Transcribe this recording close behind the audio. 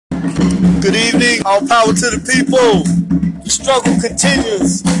Good evening, all power to the people. The struggle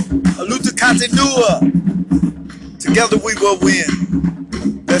continues. A luta continua. Together we will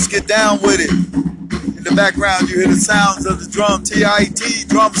win. Let's get down with it. In the background, you hear the sounds of the drum, TIT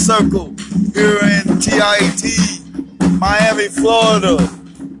drum circle. Here in TIT, Miami, Florida.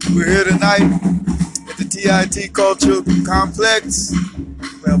 We're here tonight at the TIT Culture Complex.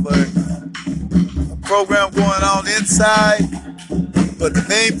 We have a program going on inside, but the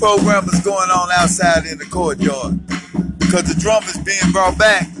main program is going on outside in the courtyard because the drum is being brought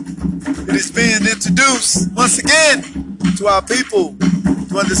back. It is being introduced once again to our people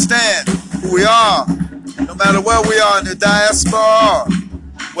to understand who we are, no matter where we are in the diaspora,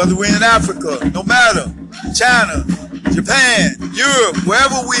 whether we're in Africa, no matter, China, Japan, Europe,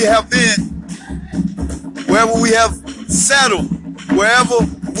 wherever we have been, wherever we have settled, wherever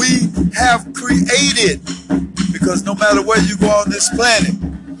we have created, because no matter where you go on this planet,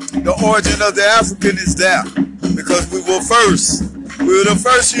 the origin of the African is there, because we were first. We were the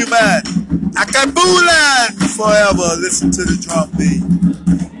first human. Akabulan forever. Listen to the drum beat.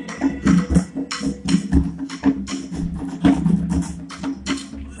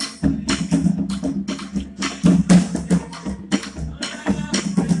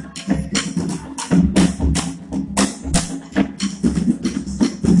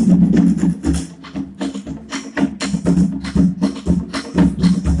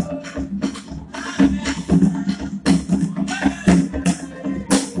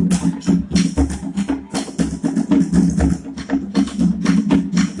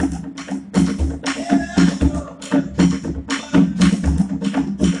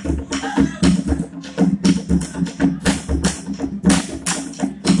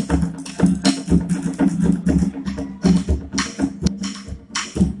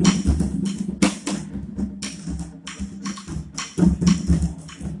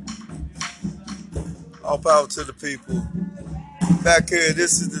 All power to the people. Back here,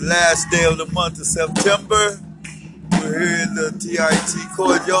 this is the last day of the month of September. We're here in the TIT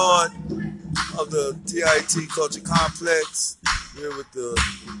courtyard of the TIT Culture Complex. We're here with the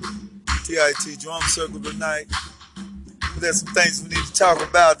TIT Drum Circle tonight. But there's some things we need to talk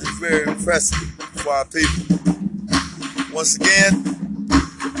about that's very impressive for our people. Once again,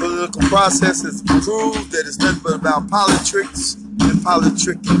 the political process has proved that it's nothing but about politics and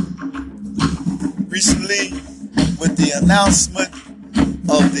politicking. Recently, with the announcement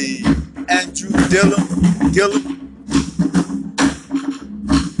of the Andrew Gillum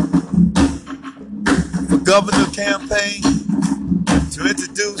for governor campaign to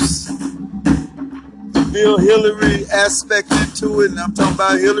introduce the Bill Hillary aspect into it, and I'm talking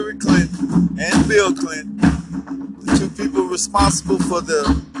about Hillary Clinton and Bill Clinton, the two people responsible for the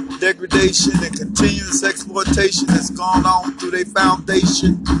degradation and continuous exploitation that's gone on through their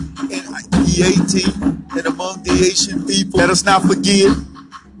foundation in EAT and among the Asian people. Let us not forget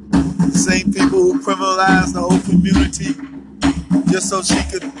the same people who criminalized the whole community just so she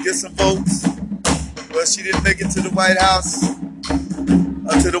could get some votes. Well, she didn't make it to the White House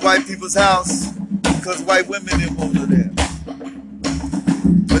or to the white people's house because white women didn't want her there.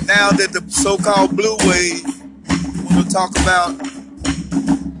 But now that the so-called blue wave, we want to talk about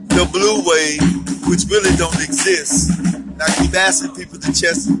the blue wave, which really don't exist. And I keep asking people to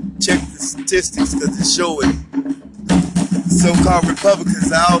check the statistics because they show it. So-called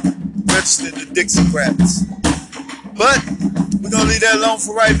Republicans are out registering the Dixiecrats. But we're going to leave that alone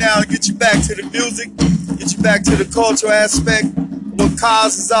for right now and get you back to the music, get you back to the cultural aspect, what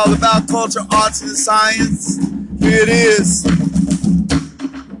KAS is all about, culture, arts, and science. Here it is.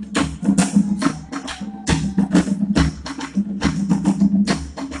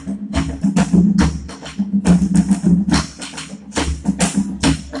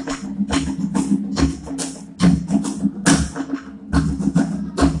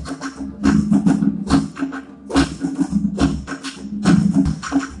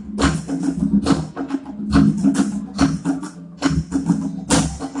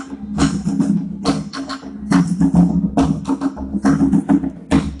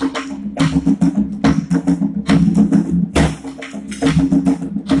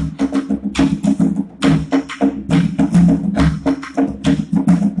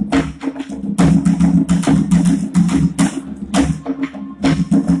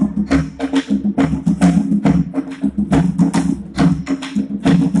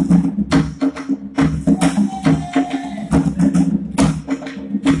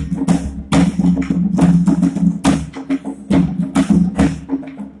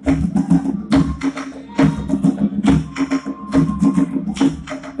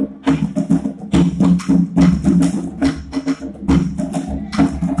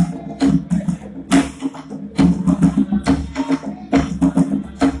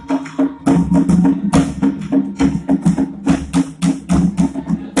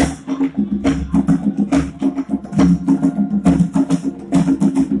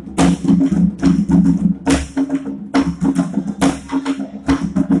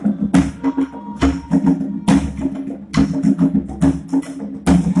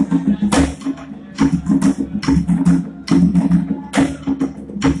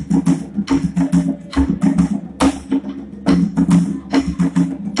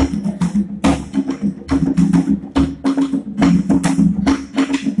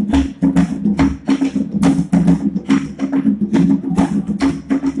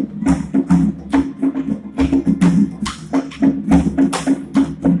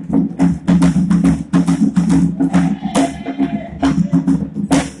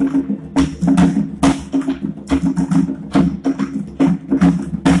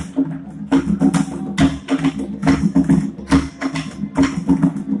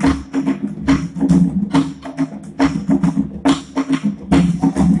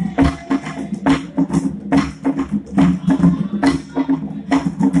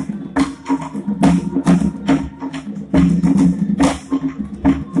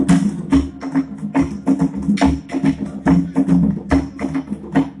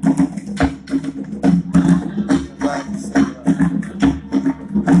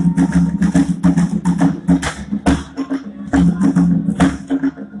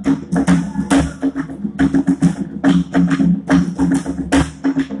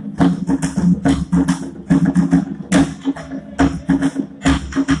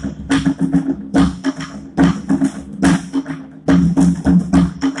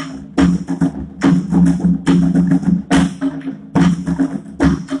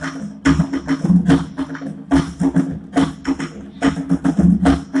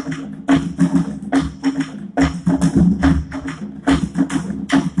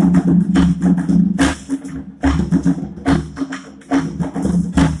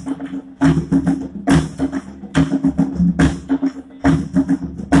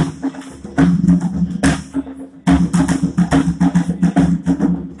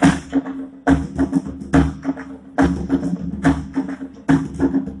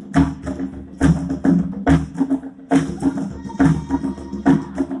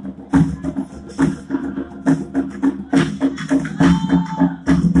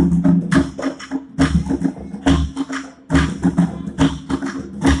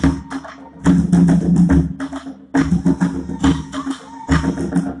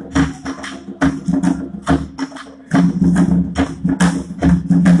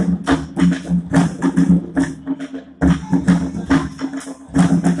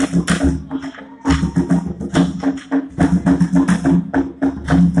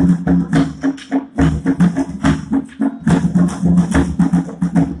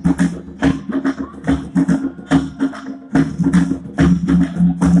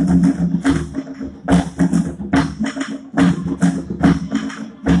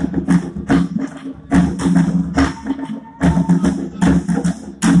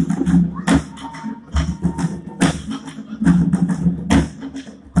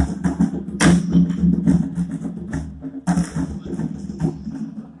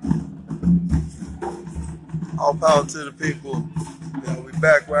 All power to the people. We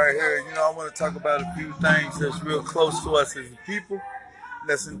back right here. I want to talk about a few things that's real close to us as a people.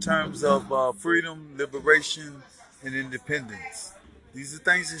 That's in terms of freedom, liberation, and independence. These are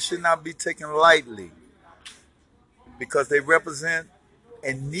things that should not be taken lightly because they represent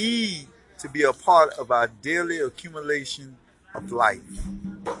and need to be a part of our daily accumulation of life.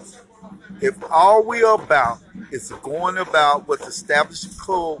 If all we are about is going about what the established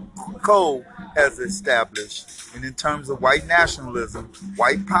code has established, and in terms of white nationalism,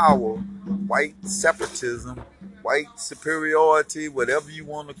 white power, white separatism, white superiority, whatever you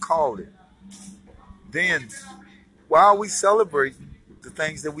want to call it, then why are we celebrating the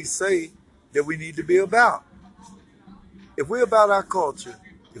things that we say that we need to be about? If we're about our culture,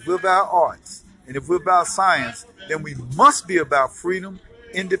 if we're about arts, and if we're about science, then we must be about freedom,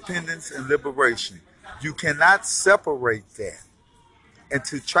 independence, and liberation. You cannot separate that. And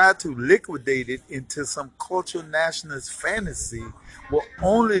to try to liquidate it into some cultural nationalist fantasy will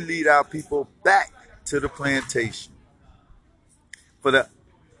only lead our people back to the plantation. For the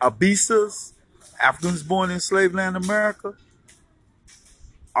Abisas, Africans born in slave land America,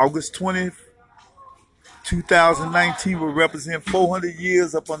 August 20th, 2019 will represent 400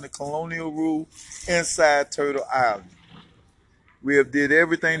 years up under colonial rule inside Turtle Island. We have did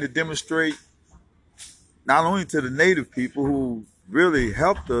everything to demonstrate not only to the native people who really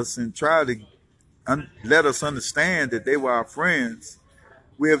helped us and tried to let us understand that they were our friends.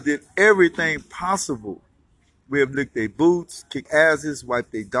 We have did everything possible. We have licked their boots, kicked asses,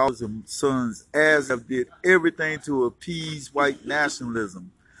 wiped their daughters and sons' asses. We have did everything to appease white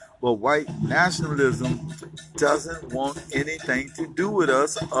nationalism. But white nationalism doesn't want anything to do with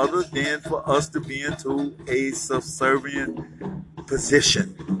us other than for us to be into a subservient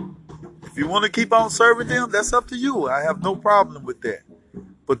position. If you want to keep on serving them, that's up to you. I have no problem with that.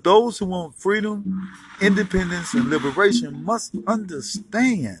 But those who want freedom, independence, and liberation must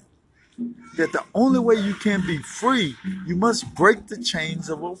understand that the only way you can be free, you must break the chains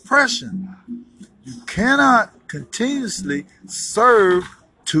of oppression. You cannot continuously serve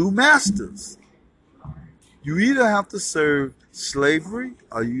two masters. You either have to serve slavery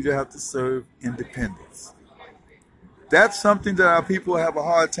or you either have to serve independence. That's something that our people have a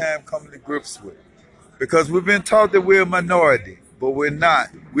hard time coming to grips with. Because we've been taught that we're a minority, but we're not.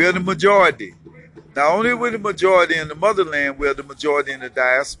 We're the majority. Not only are we the majority in the motherland, we're the majority in the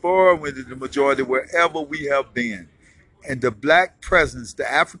diaspora, we're the majority wherever we have been. And the black presence, the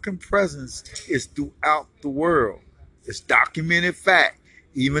African presence is throughout the world. It's documented fact.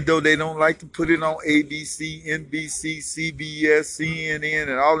 Even though they don't like to put it on ABC, NBC, CBS, CNN,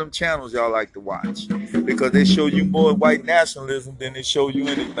 and all them channels y'all like to watch. Because they show you more white nationalism than they show you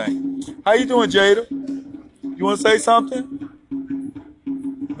anything. How you doing, Jada? You want to say something?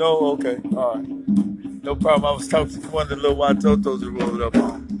 No? Okay. All right. No problem. I was talking to one of the little Watotos that rolled up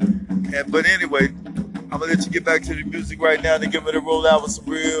on. But anyway, I'm going to let you get back to the music right now and give it a roll out with some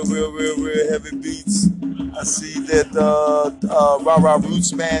real heavy beats. I see that Rara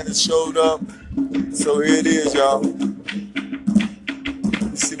Roots Band has showed up. So here it is, y'all.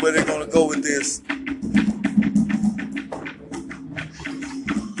 Let's see where they're going to go with this.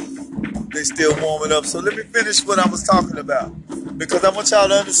 They still warming up. So let me finish what I was talking about. Because I want y'all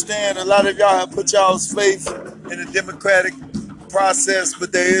to understand a lot of y'all have put y'all's faith in the democratic process,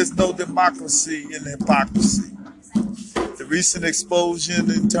 but there is no democracy in hypocrisy. The recent explosion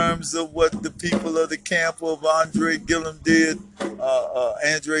in terms of what the people of the camp of Andre Gillum did, I'm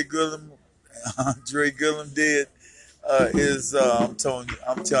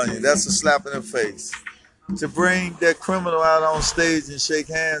telling you, that's a slap in the face. To bring that criminal out on stage and shake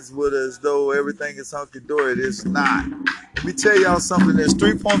hands with her as though everything is hunky-dory, it is not. Let me tell y'all something. There's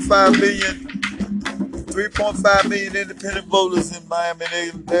 3.5 million independent voters in Miami.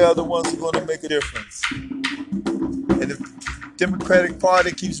 They are the ones who are going to make a difference. And if the Democratic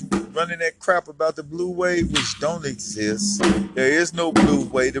Party keeps running that crap about the blue wave, which don't exist, there is no blue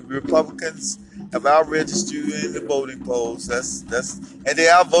wave. The Republicans have out-registered you in the voting polls. And they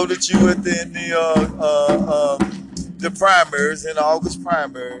outvoted you in the primaries, in the August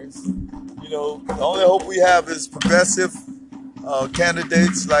primaries. The only hope we have is progressive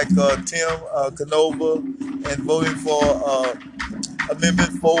candidates like Tim Canova and voting for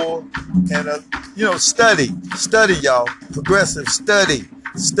Amendment 4. And, study, y'all. Progressive, study.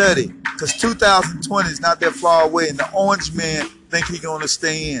 Because 2020 is not that far away, and the orange man think he's going to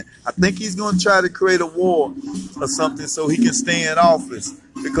stay in. I think he's going to try to create a war or something so he can stay in office,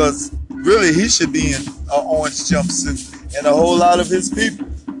 because really he should be in an orange jumpsuit, and a whole lot of his people.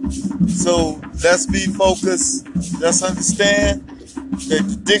 So let's be focused. Let's understand that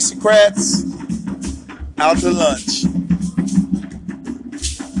the Dixiecrats out to lunch.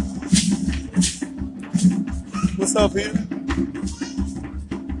 What's up, Peter?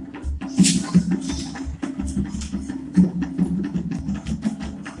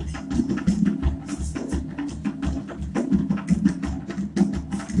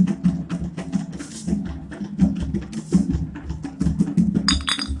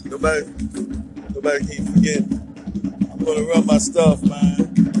 Nobody keep forgetting. I'm gonna run my stuff,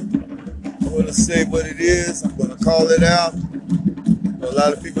 man. I'm gonna say what it is. I'm gonna call it out. A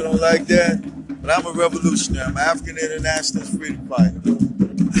lot of people don't like that, but I'm a revolutionary. I'm an African international freedom fighter.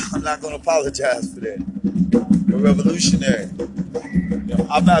 I'm not gonna apologize for that. I'm a revolutionary.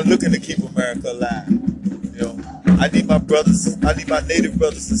 I'm not looking to keep America alive. I need my native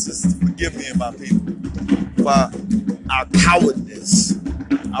brothers and sisters to forgive me and my people for our cowardness,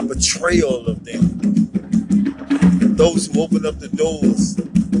 our betrayal of them. Those who open up the doors,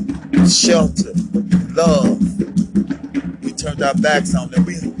 shelter, love. We turned our backs on them.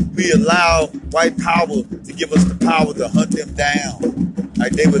 We allowed white power to give us the power to hunt them down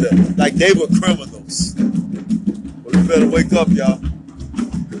like they were criminals. But we better wake up, y'all.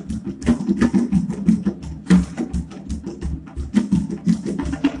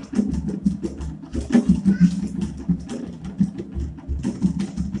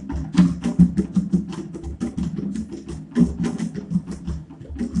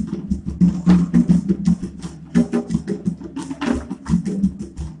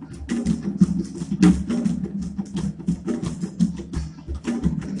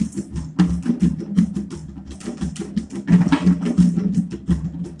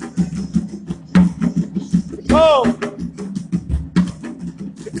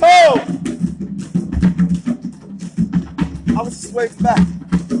 I was just waiting back.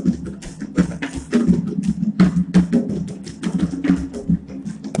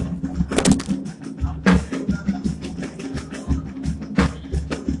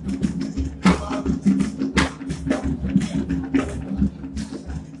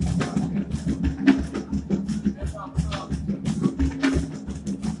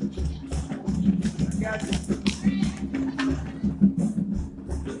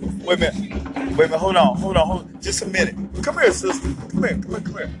 Wait a minute, hold on. Just a minute. Come here, sister. Come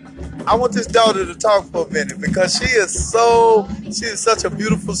here. I want this daughter to talk for a minute because she is such a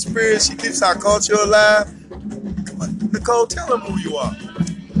beautiful spirit. She keeps our culture alive. Come on, Nicole, tell them who you are.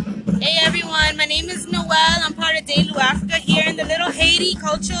 Hey everyone, my name is Noel. I'm part of Delu Africa here in the Little Haiti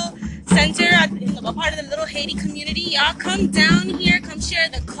Cultural Center, a part of the Little Haiti community. Y'all come down here, come share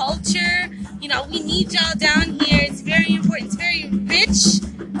the culture. We need y'all down here. It's very important. It's very rich.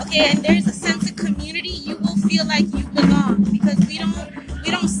 Okay, and there's a sense of community. You will feel like you belong because we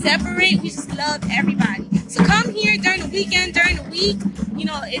don't separate. We just love everybody. So come here during the weekend, during the week.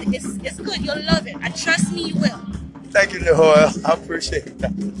 It's good. You'll love it. Trust me, you will. Thank you, Noel. I appreciate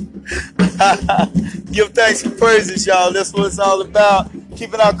that. Give thanks and praises, y'all. That's what it's all about.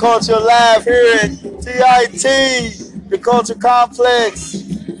 Keeping our culture alive here at TIT, the Culture Complex.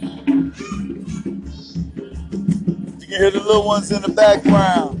 You can hear the little ones in the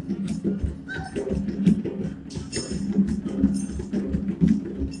background.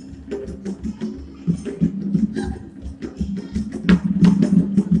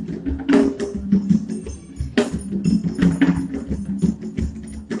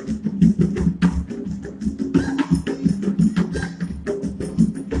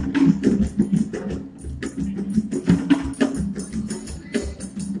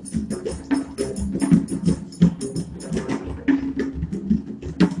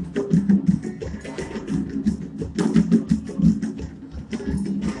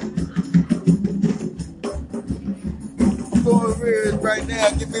 Right now,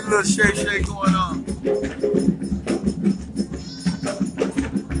 give me a little shake going on.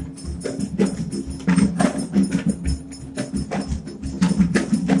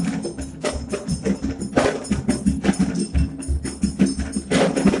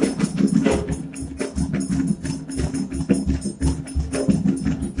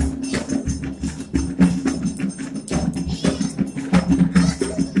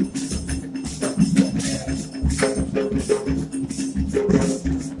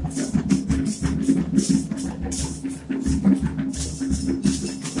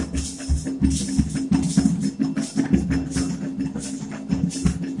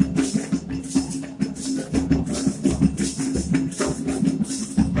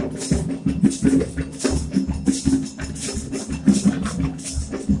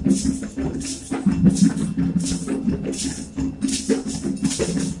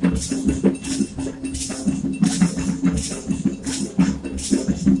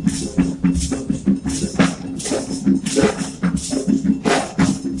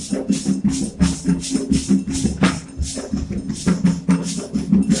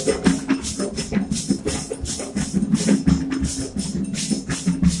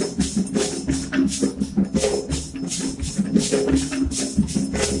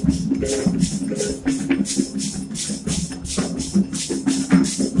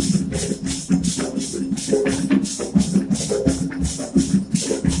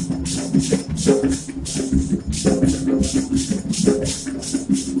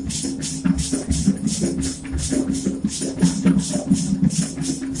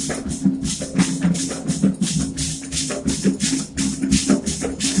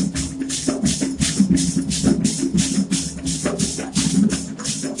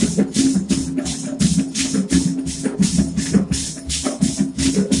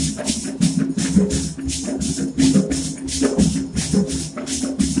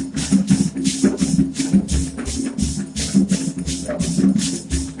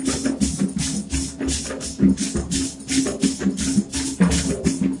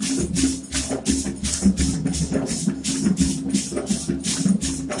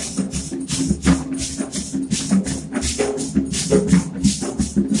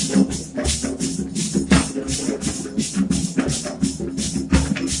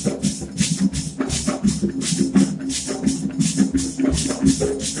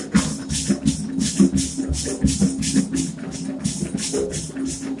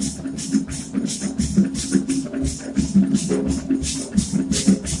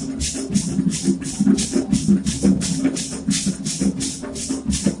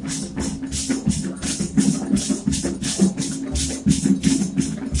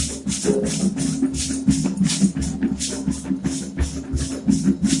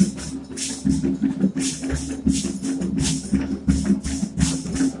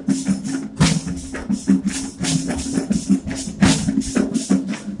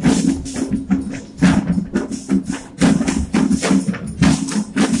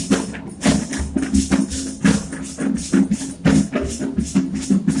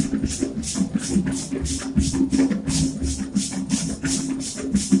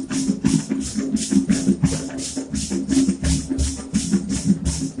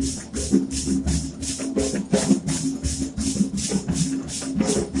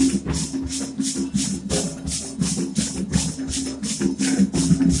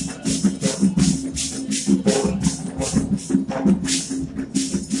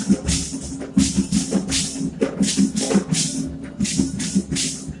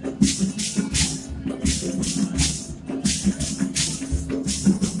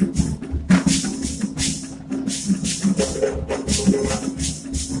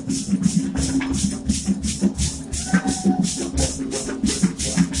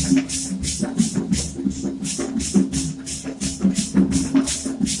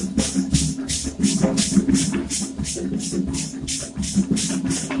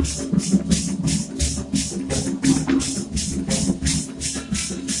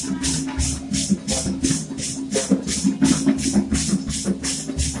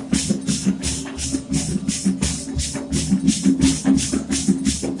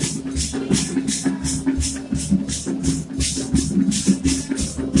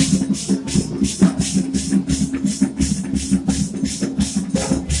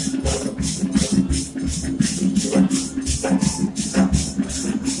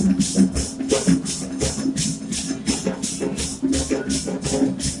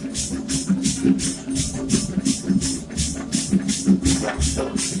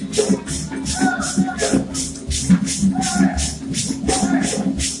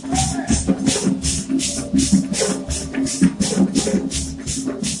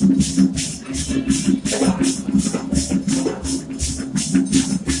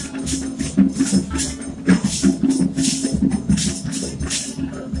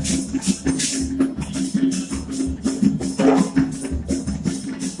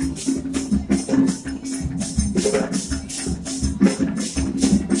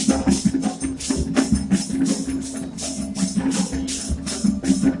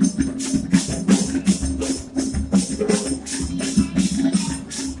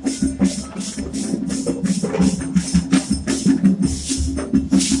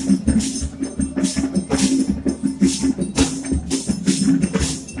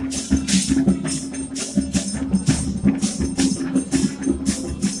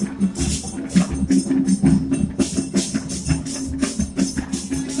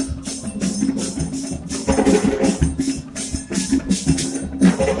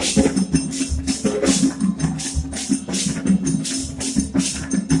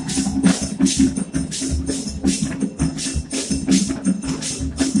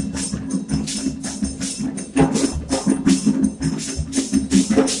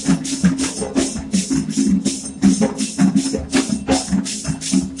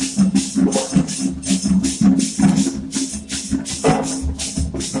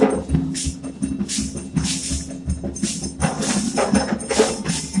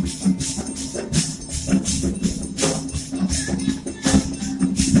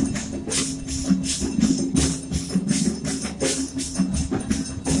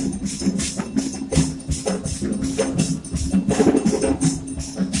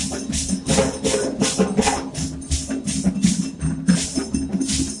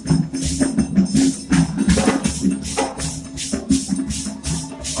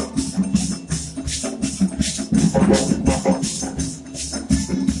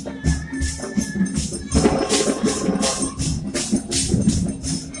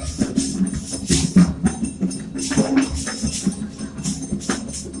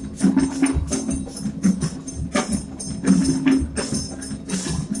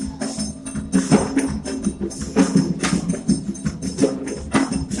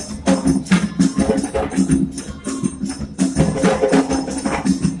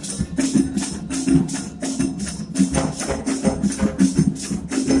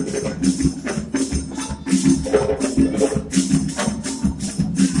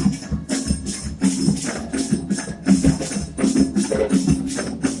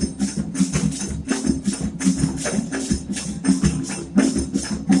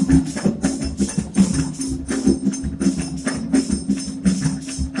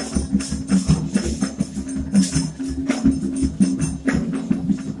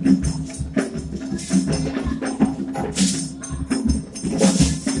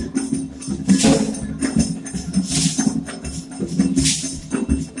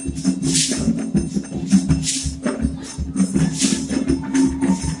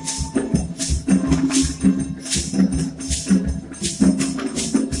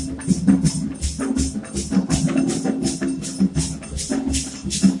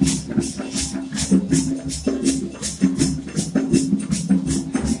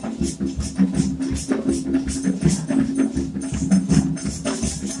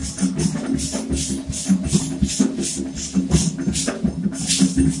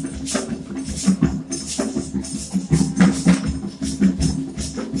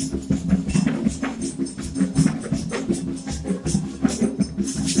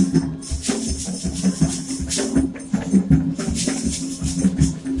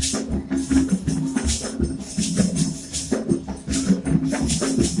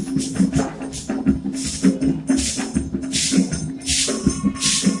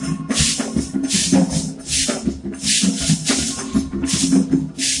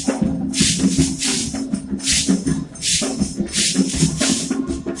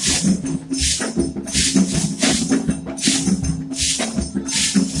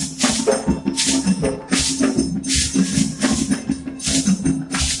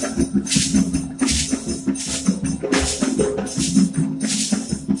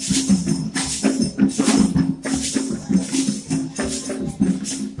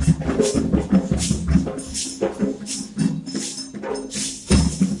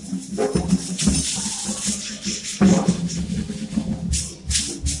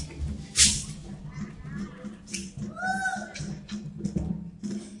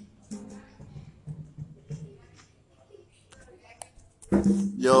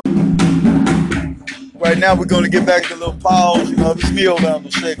 Yo, right now we're gonna get back to a little pause. You know, it's me over on the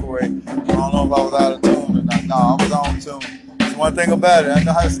shaker ray. I don't know if I was out of tune or not. No, I was on tune. That's one thing about it. I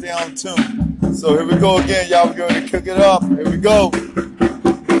know how to stay on tune. So here we go again, y'all. We're going to cook it up. Here we go.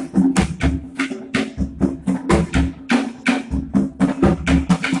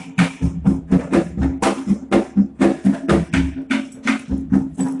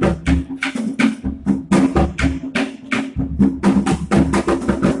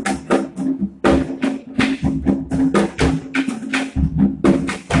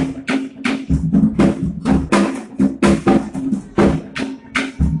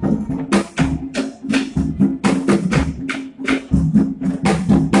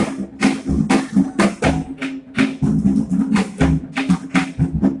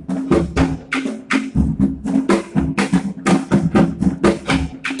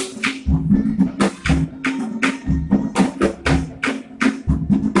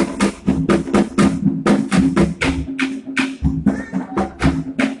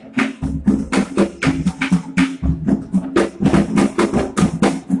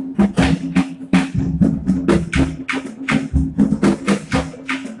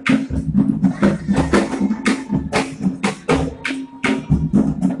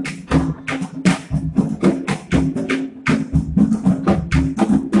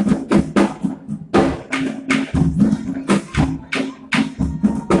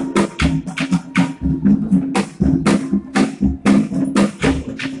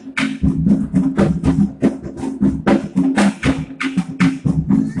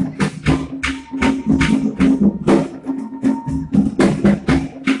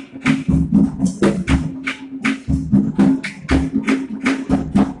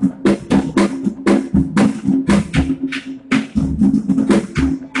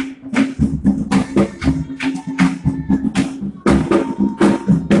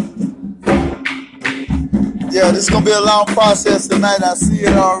 Yeah, this is going to be a long process tonight. I see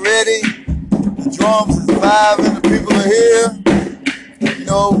it already. The drums is vibing. The people are here. You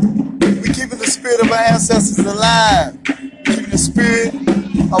know, we keeping the spirit of our ancestors alive. Keeping the spirit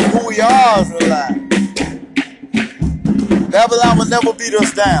of who we are alive. Babylon will never beat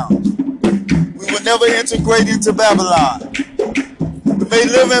us down. We will never integrate into Babylon. We may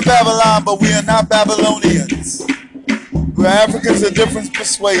live in Babylon, but we are not Babylonians. We are Africans of different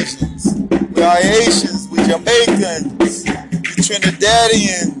persuasions. We are Haitians, we Jamaicans, we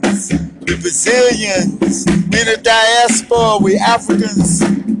Trinidadians, we Brazilians, we in the diaspora, we Africans,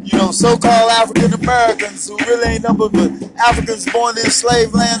 you know, so-called African Americans who really ain't nothing but Africans born in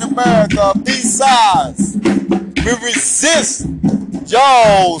slave land America, B-sides. We resist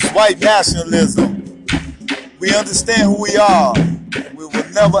y'all's white nationalism. We understand who we are, and we will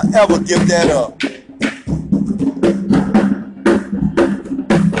never ever give that up.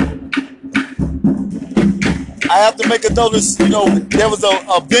 I have to make a notice, you know, there was a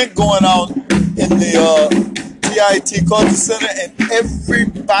event going on in the TIT Culture Center, and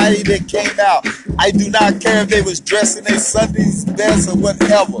everybody that came out, I do not care if they was dressed in their Sunday's best or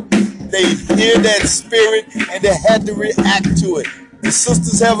whatever, they hear that spirit and they had to react to it. The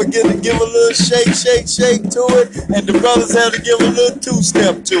sisters have to give a little shake to it, and the brothers have to give a little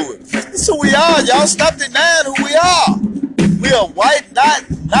two-step to it. That's who we are, y'all. Stop denying who we are. We are white, not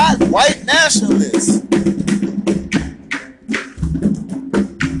white nationalists.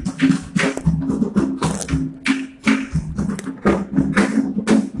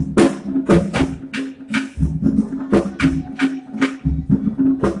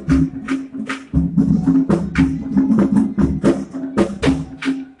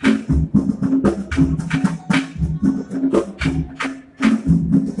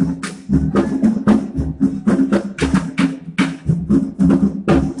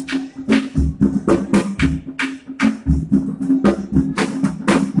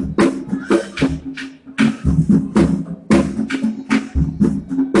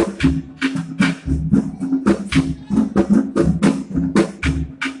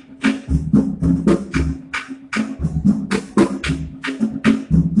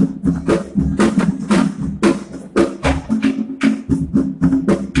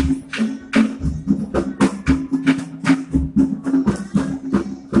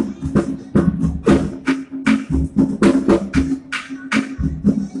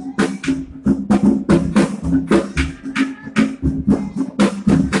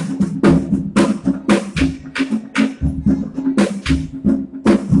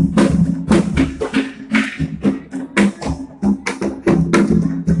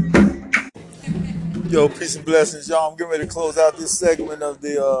 Yo, peace and blessings, y'all. I'm getting ready to close out this segment of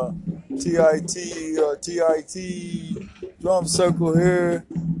the TIT drum circle here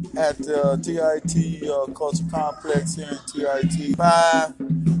at the TIT Culture Complex here in TIT 5.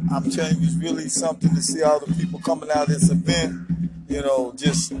 I'm telling you, it's really something to see all the people coming out of this event, you know,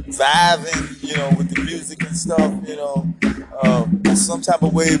 just vibing, you know, with the music and stuff, you know. Some type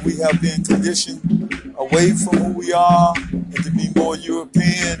of way we have been conditioned away from who we are and to be more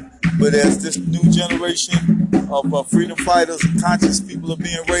European. But as this new generation of freedom fighters and conscious people are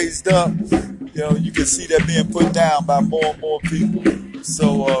being raised up, you know, you can see that being put down by more and more people.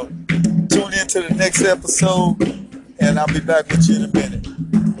 So tune in to the next episode, and I'll be back with you in a minute.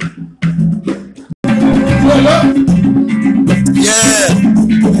 Yeah,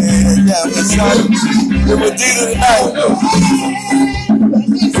 we're excited. We're with dita tonight.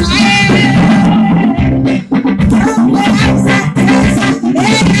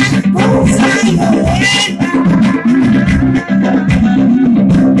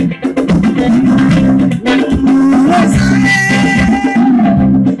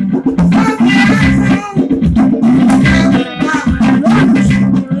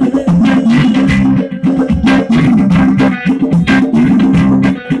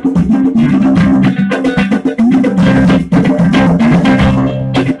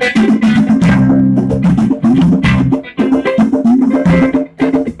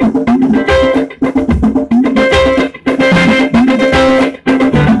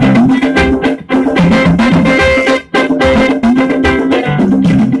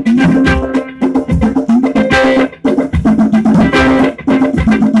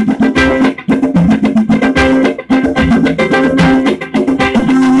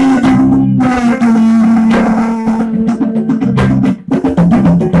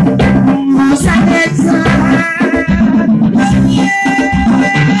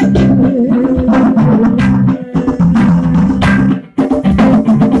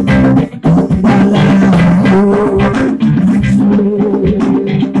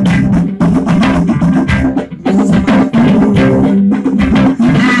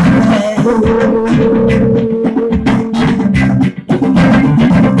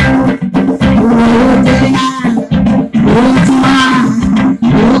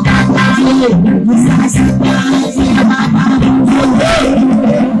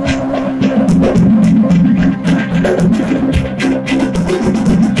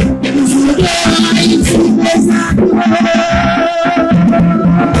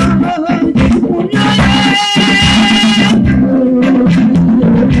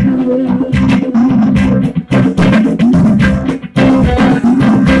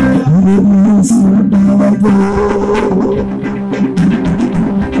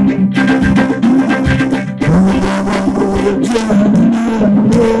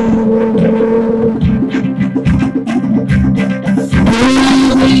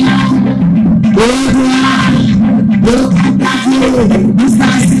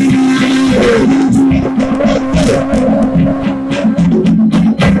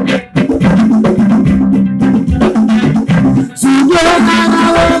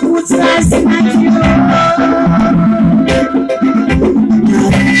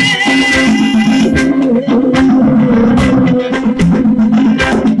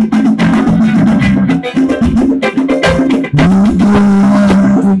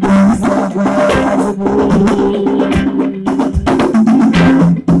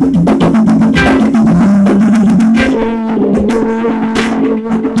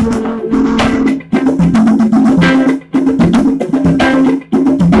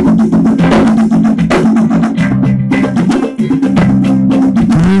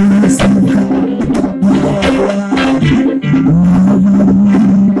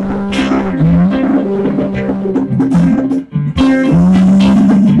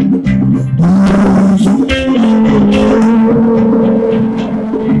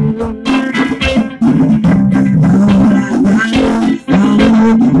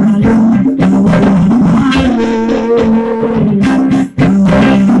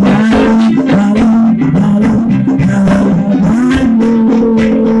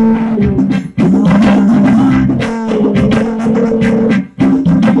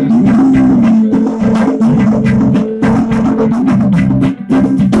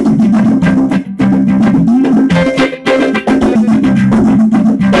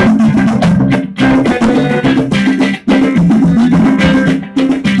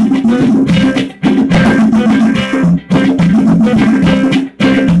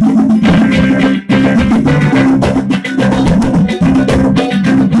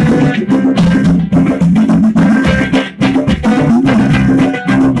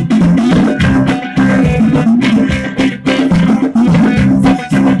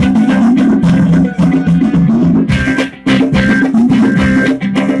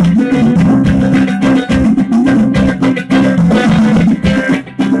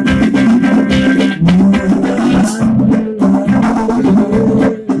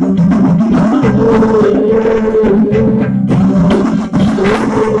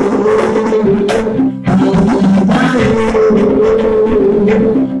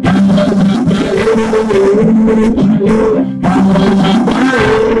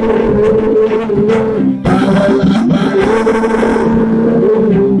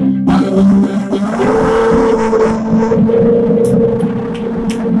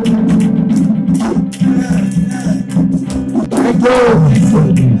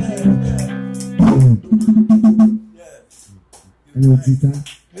 Dita.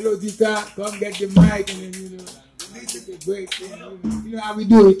 Hello, Dita. Come get the mic and then, take a break. You know how we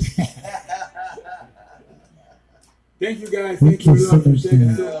do it. Thank you, guys. Thank you a lot for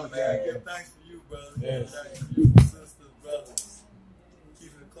sharing so much. Give thanks for you, brother. Yes. Thanks for you, sisters, brothers.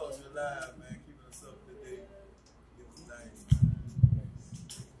 Keeping the culture alive, man. Keeping us up to date. Get the things.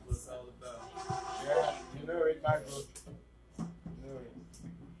 What it's all about. Yeah, you know it, Michael.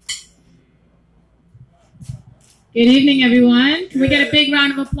 Good evening, everyone. Can we get a big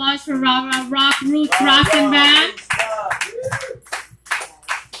round of applause for Rara Rock Roots Rockin' Band?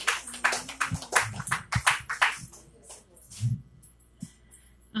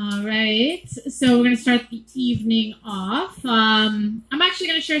 All right, so we're going to start the evening off. I'm actually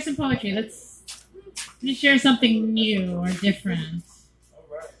going to share some poetry. I'm going to share something new or different.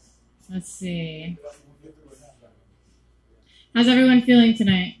 Let's see. How's everyone feeling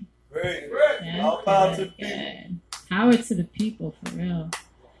tonight? Great. Yeah, All power to the people. good. Power to the people, for real.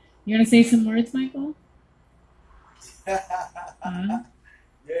 You want to say some words, Michael? Yeah.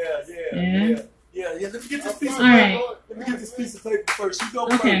 Let me get this piece of All right. paper. Let me get this piece of paper first. You go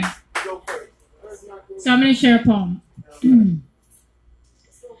Okay. first. You go first. So I'm going to share a poem.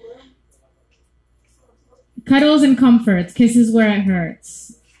 Cuddles and comforts, kisses where it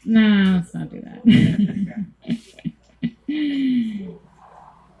hurts. Nah, let's not do that.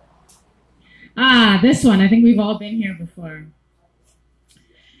 This one. I think we've all been here before.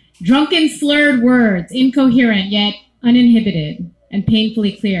 Drunken, slurred words, incoherent yet uninhibited and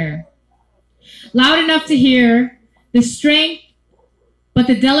painfully clear. Loud enough to hear the strength, but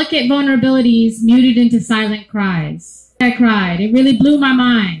the delicate vulnerabilities muted into silent cries. I cried. It really blew my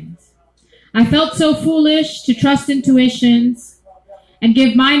mind. I felt so foolish to trust intuitions and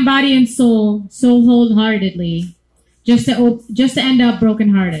give mind, body, and soul so wholeheartedly, just to end up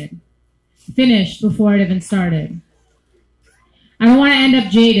brokenhearted, finished before it even started. I don't want to end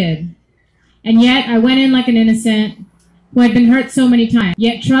up jaded, and yet I went in like an innocent who had been hurt so many times,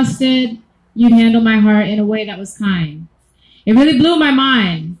 yet trusted you'd handle my heart in a way that was kind. It really blew my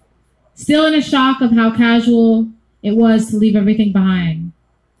mind, still in a shock of how casual it was to leave everything behind.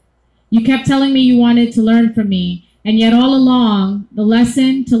 You kept telling me you wanted to learn from me, and yet all along, the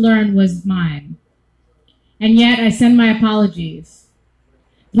lesson to learn was mine. And yet I send my apologies.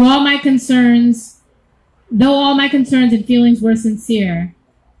 Though all my concerns and feelings were sincere,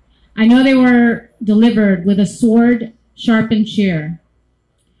 I know they were delivered with a sword-sharpened cheer.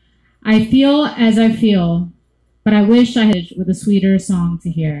 I feel as I feel, but I wish I had with a sweeter song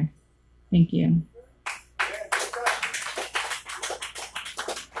to hear. Thank you.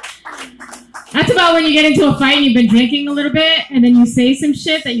 That's about when you get into a fight and you've been drinking a little bit, and then you say some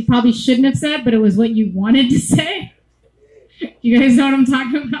shit that you probably shouldn't have said, but it was what you wanted to say. You guys know what I'm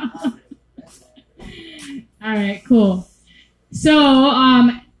talking about? All right, cool.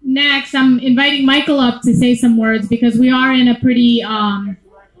 So next, I'm inviting Michael up to say some words because we are in a pretty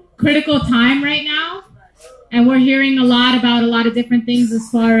critical time right now, and we're hearing a lot about a lot of different things as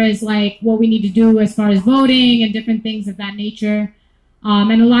far as like what we need to do as far as voting and different things of that nature.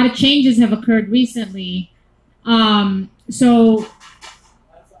 And a lot of changes have occurred recently. So,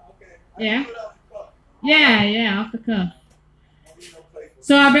 yeah, off the cuff.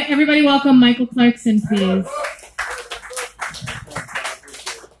 So everybody welcome Michael Clarkson, please.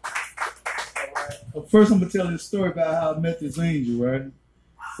 First, I'm going to tell you a story about how I met this angel, right?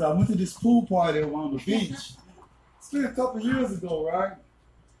 So I went to this pool party on the beach. It's been a couple years ago, right?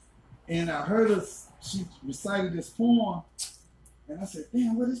 And I heard her, she recited this poem. And I said,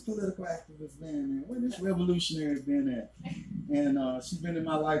 damn, where this political activist been at? Where this revolutionary been at? And she's been in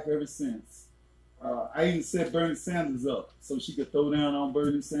my life ever since. I even set Bernie Sanders up so she could throw down on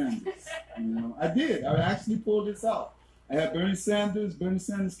Bernie Sanders. You know, I did. I actually pulled this out. I had Bernie Sanders. Bernie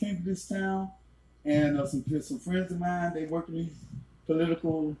Sanders came to this town, and some friends of mine, they work in these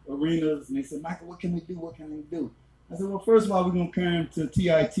political arenas, and they said, Michael, what can we do? What can we do? I said, well, first of all, we're going to carry him to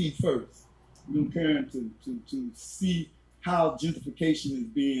TIT first. We're going to carry him to see how gentrification is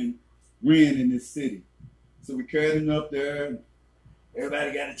being ran in this city. So we carried him up there.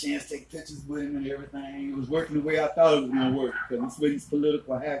 Everybody got a chance to take pictures with him and everything. It was working the way I thought it was going to work, because that's where these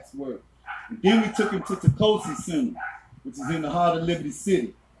political hacks work. And then we took him to Tacosi Center, which is in the heart of Liberty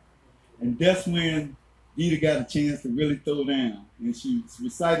City. And that's when Dita got a chance to really throw down. And she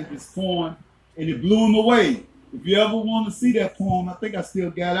recited this poem, and it blew him away. If you ever want to see that poem, I think I still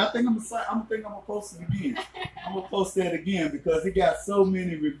got it. I think I'm gonna post it again. I'm gonna post that again because it got so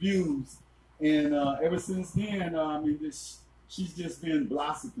many reviews, and ever since then, she's just been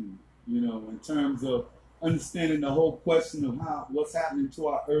blossoming, you know, in terms of understanding the whole question of what's happening to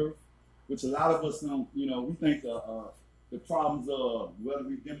our earth, which a lot of us don't, you know, we think the problems of whether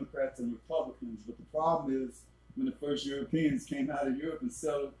we Democrats and Republicans, but the problem is when the first Europeans came out of Europe and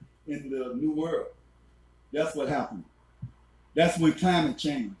settled in the New World. That's what happened. That's when climate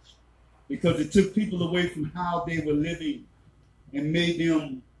changed, because it took people away from how they were living and made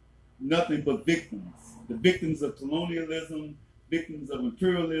them nothing but victims. The victims of colonialism, victims of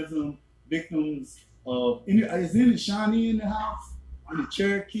imperialism, victims of, is any Shawnee in the house? Any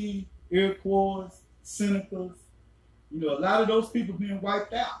Cherokee, Iroquois, Senecas? You know, a lot of those people being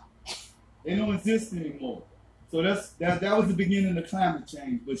wiped out. They don't exist anymore. So that was the beginning of climate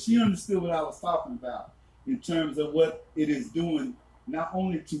change. But she understood what I was talking about in terms of what it is doing, not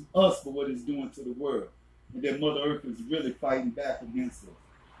only to us, but what it's doing to the world. And that Mother Earth is really fighting back against us.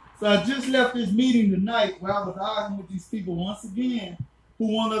 So I just left this meeting tonight where I was arguing with these people once again who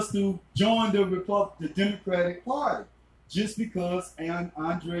want us to join the Democratic Party just because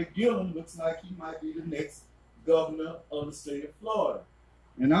Andre Gillum looks like he might be the next governor of the state of Florida.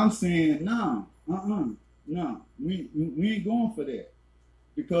 And I'm saying, no, we ain't going for that.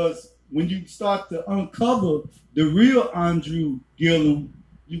 Because when you start to uncover the real Andrew Gillum,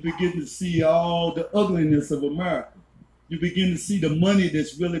 you begin to see all the ugliness of America. You begin to see the money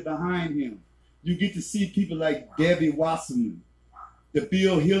that's really behind him. You get to see people like Debbie Wasserman, the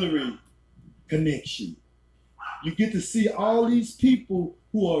Bill Hillary connection. You get to see all these people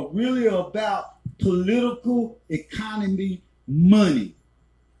who are really about political economy money.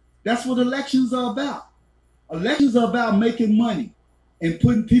 That's what elections are about. Elections are about making money and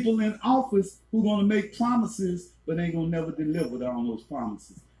putting people in office who are going to make promises, but ain't going to never deliver on those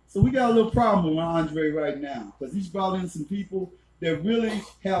promises. So we got a little problem with Andre right now because he's brought in some people that really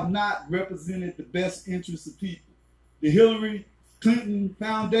have not represented the best interests of people. The Hillary Clinton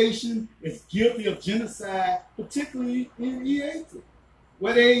Foundation is guilty of genocide, particularly in E8,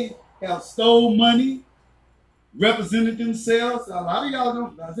 where they have stole money, represented themselves. A lot of y'all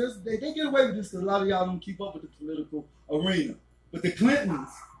don't, they get away with this because a lot of y'all don't keep up with the political arena. But the Clintons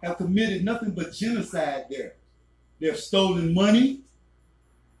have committed nothing but genocide there. They've stolen money.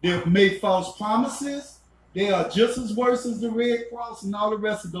 They've made false promises. They are just as worse as the Red Cross and all the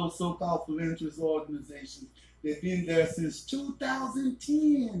rest of those so-called philanthropist organizations. They've been there since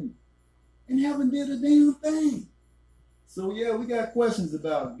 2010 and haven't did a damn thing. So yeah, we got questions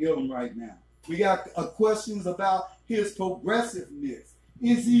about Gillum right now. We got questions about his progressiveness.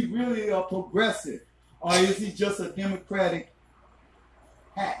 Is he really a progressive, or is he just a Democratic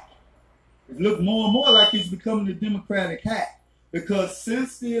hack? It looks more and more like he's becoming a Democratic hack. Because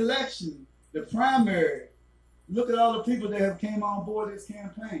since the election, the primary, look at all the people that have came on board this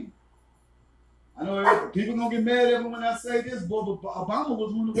campaign. I know people are going to get mad at me when I say this, but Obama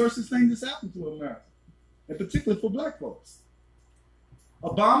was one of the worst things that's happened to America, and particularly for black folks.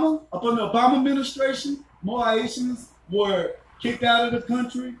 Obama, upon the Obama administration, more Haitians were kicked out of the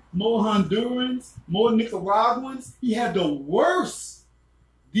country, more Hondurans, more Nicaraguans. He had the worst,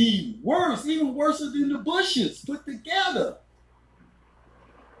 even worse than the Bushes put together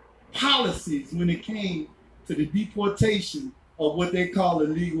policies when it came to the deportation of what they call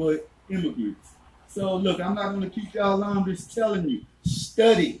illegal immigrants. So look, I'm not going to keep y'all long. I'm just telling you,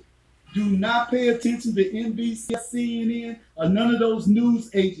 study. Do not pay attention to NBC, CNN, or none of those news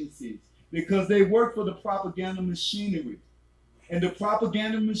agencies because they work for the propaganda machinery. And the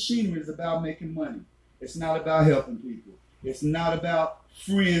propaganda machinery is about making money. It's not about helping people. It's not about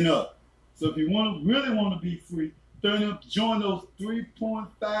freeing up. So if you really want to be free, join those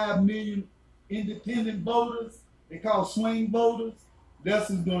 3.5 million independent voters. They call swing voters. That's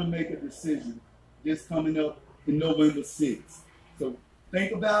who's going to make a decision just coming up in November 6th. So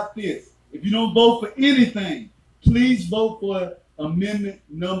think about this. If you don't vote for anything, please vote for Amendment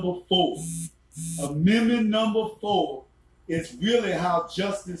number 4. Amendment number 4 is really how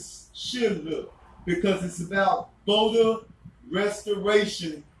justice should look because it's about voter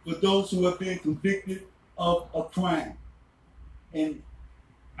restoration for those who have been convicted of a crime. And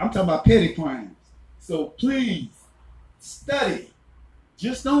I'm talking about petty crimes. So please study.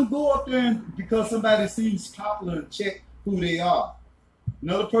 Just don't go up there because somebody seems popular and check who they are.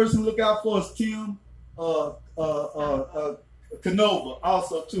 Another person to look out for is Tim Canova,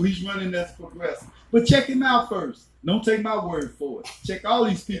 also too. He's running as progressive. But check him out first. Don't take my word for it. Check all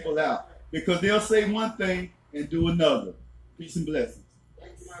these people out because they'll say one thing and do another. Peace and blessings.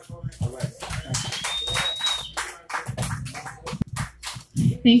 Thank you, Michael. All right.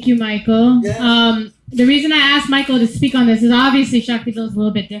 Thank you, Michael. Yeah. The reason I asked Michael to speak on this is obviously Shaktiville is a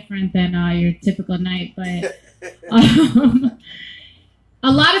little bit different than your typical night, but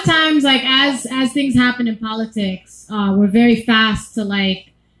a lot of times, like as things happen in politics, we're very fast to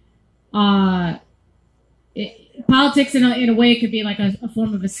politics in a way could be like a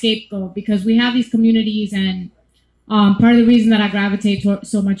form of a scapegoat, because we have these communities, and part of the reason that I gravitate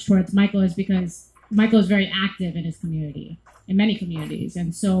so much towards Michael is because Michael is very active in his community, in many communities.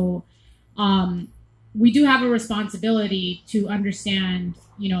 And so we do have a responsibility to understand,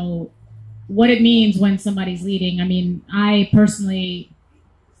 you know, what it means when somebody's leading. I mean, I personally,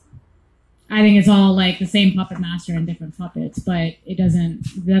 I think it's all like the same puppet master and different puppets, but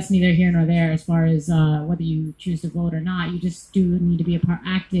that's neither here nor there as far as whether you choose to vote or not. You just do need to be an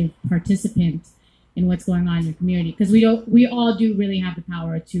active participant in what's going on in your community, because we all do really have the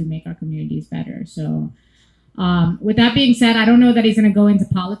power to make our communities better. So with that being said, I don't know that he's going to go into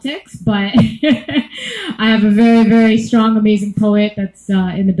politics, but I have a very, very strong, amazing poet that's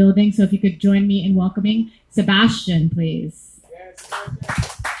in the building. So if you could join me in welcoming Sebastian, please.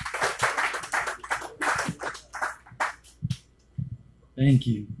 Thank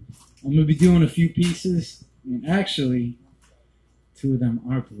you. I'm going to be doing a few pieces, and actually, 2 of them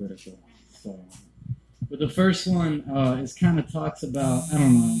are political. So, but the first one is kind of talks about, I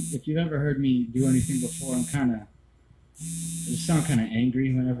don't know, if you've ever heard me do anything before, I just sound kind of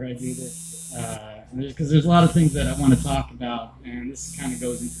angry whenever I do this, because there's a lot of things that I want to talk about, and this kind of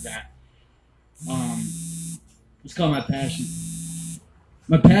goes into that. It's called My Passion.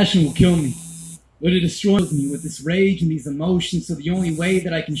 My passion will kill me, but it destroys me with this rage and these emotions, so the only way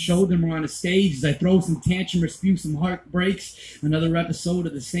that I can show them are on a stage is I throw some tantrum or spew some heartbreaks. Another episode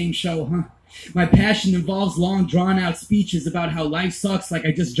of the same show, huh? My passion involves long, drawn-out speeches about how life sucks, like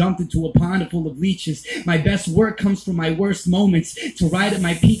I just jumped into a pond full of leeches. My best work comes from my worst moments. To ride at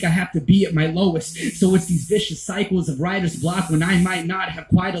my peak, I have to be at my lowest. So it's these vicious cycles of writer's block when I might not have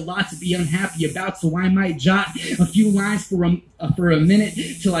quite a lot to be unhappy about, so I might jot a few lines for a minute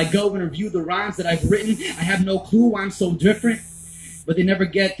till I go and review the rhymes that I've written. I have no clue why I'm so different, but they never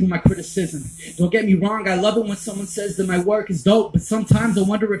get through my criticism. Don't get me wrong, I love it when someone says that my work is dope, but sometimes I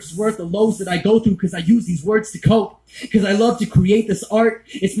wonder if it's worth the lows that I go through, because I use these words to cope. Because I love to create this art.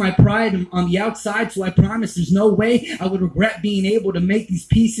 It's my pride on the outside, so I promise there's no way I would regret being able to make these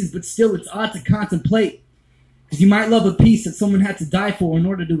pieces, but still it's odd to contemplate. Because you might love a piece that someone had to die for in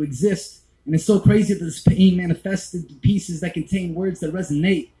order to exist. And it's so crazy that this pain manifested in pieces that contain words that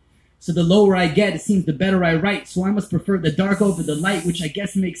resonate. So the lower I get, it seems the better I write. So I must prefer the dark over the light, which I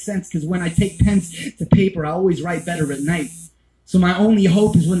guess makes sense, because when I take pens to paper, I always write better at night. So my only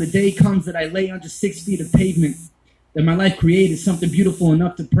hope is when the day comes that I lay under 6 feet of pavement, that my life created something beautiful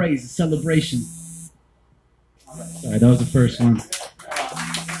enough to praise, a celebration. Sorry, that was the first one.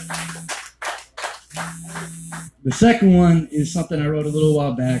 The second one is something I wrote a little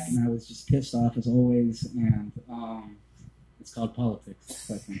while back, and I was just pissed off as always, and it's called Politics,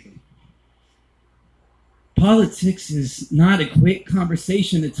 quite simply. Politics is not a quick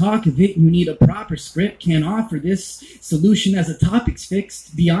conversation. To talk of it, you need a proper script. Can't offer this solution as a topic's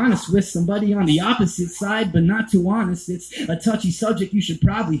fixed. Be honest with somebody on the opposite side, but not too honest. It's a touchy subject, you should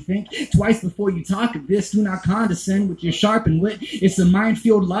probably think twice before you talk of this. Do not condescend with your sharpened wit. It's a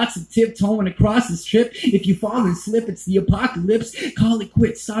minefield, lots of tiptoeing across this trip. If you fall and slip, it's the apocalypse. Call it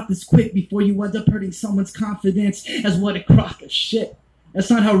quits, stop this quick before you end up hurting someone's confidence as what a crock of shit. That's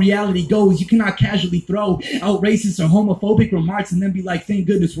not how reality goes. You cannot casually throw out racist or homophobic remarks and then be like, thank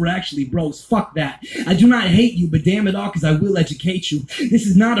goodness we're actually bros. Fuck that. I do not hate you, but damn it all, because I will educate you. This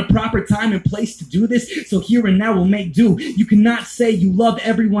is not a proper time and place to do this, so here and now we'll make do. You cannot say you love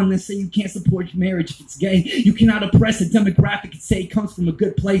everyone and say you can't support marriage if it's gay. You cannot oppress a demographic and say it comes from a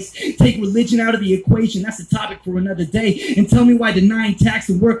good place. Take religion out of the equation. That's a topic for another day. And tell me why denying tax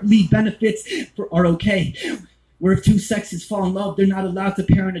and work leave benefits are okay. Where if two sexes fall in love, they're not allowed to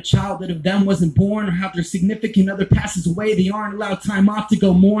parent a child that if them wasn't born, or have their significant other passes away, they aren't allowed time off to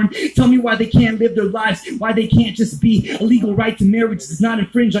go mourn. Tell me why they can't live their lives, why they can't just be. A legal right to marriage does not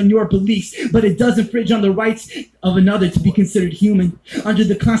infringe on your beliefs, but it does infringe on the rights of another to be considered human. Under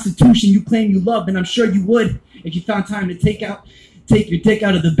the Constitution you claim you love, and I'm sure you would if you found time to take your dick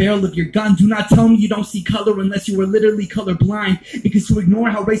out of the barrel of your gun. Do not tell me you don't see color unless you are literally colorblind, because to ignore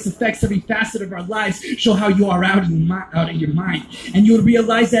how race affects every facet of our lives show how you are out of your mind. And you'll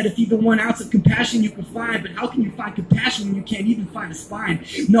realize that if even 1 ounce of compassion you can find, but how can you find compassion when you can't even find a spine?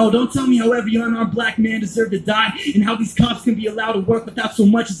 No, don't tell me how every unarmed black man deserved to die, and how these cops can be allowed to work without so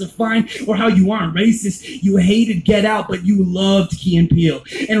much as a fine, or how you aren't racist. You hated Get Out, but you loved Key and Peele.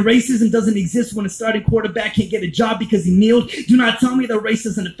 And racism doesn't exist when a starting quarterback can't get a job because he kneeled. Do not tell me that race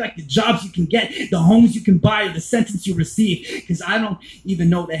doesn't affect the jobs you can get, the homes you can buy, or the sentence you receive, because I don't even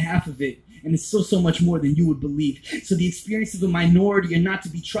know the half of it. And it's so much more than you would believe. So the experience of a minority are not to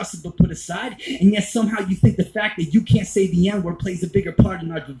be trusted but put aside. And yet somehow you think the fact that you can't say the N-word plays a bigger part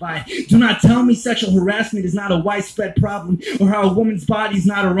in our divide. Do not tell me sexual harassment is not a widespread problem, or how a woman's body is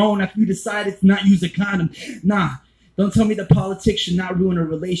not her own after you decided to not use a condom. Nah, don't tell me that politics should not ruin a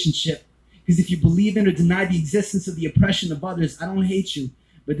relationship. Because if you believe in or deny the existence of the oppression of others, I don't hate you.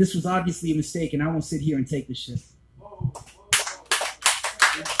 But this was obviously a mistake, and I won't sit here and take this shit.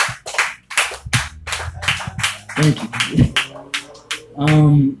 Thank you.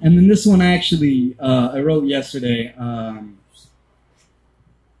 And then this one I wrote yesterday. I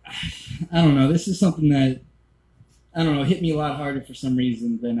don't know. This is something that, hit me a lot harder for some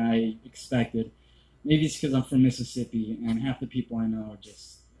reason than I expected. Maybe it's because I'm from Mississippi and half the people I know are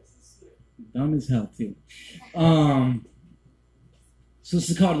just dumb as hell too. So this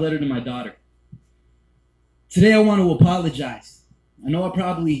is called Letter to My Daughter. Today I want to apologize. I know I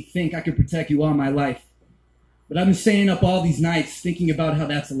probably think I could protect you all my life. But I've been staying up all these nights thinking about how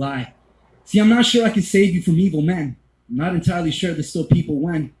that's a lie. See, I'm not sure I can save you from evil men. I'm not entirely sure there's still people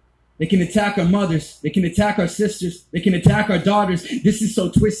when. They can attack our mothers. They can attack our sisters. They can attack our daughters. This is so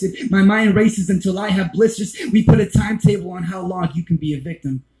twisted. My mind races until I have blisters. We put a timetable on how long you can be a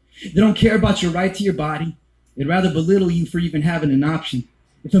victim. They don't care about your right to your body. They'd rather belittle you for even having an option.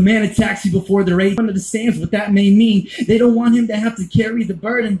 If a man attacks you before their age, understands what that may mean. They don't want him to have to carry the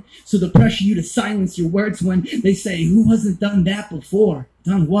burden, so they pressure you to silence your words when they say, who hasn't done that before?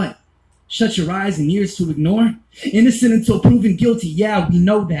 Done what? Shut your eyes and ears to ignore? Innocent until proven guilty, yeah, we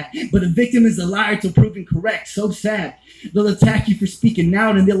know that. But a victim is a liar till proven correct, so sad. They'll attack you for speaking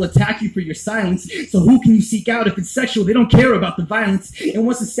out and they'll attack you for your silence. So who can you seek out if it's sexual? They don't care about the violence. And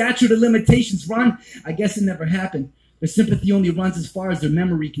once the statute of limitations run, I guess it never happened. Their sympathy only runs as far as their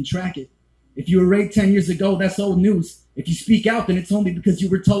memory can track it. If you were raped 10 years ago, that's old news. If you speak out, then it's only because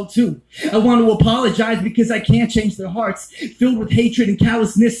you were told to. I want to apologize because I can't change their hearts, filled with hatred and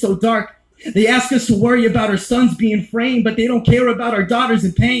callousness so dark. They ask us to worry about our sons being framed, but they don't care about our daughters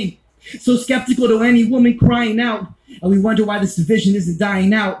in pain. So skeptical to any woman crying out, and we wonder why this division isn't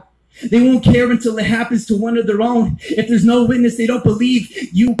dying out. They won't care until it happens to one of their own. If there's no witness, they don't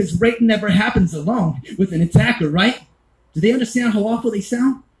believe you, because rape never happens alone with an attacker, right? Do they understand how awful they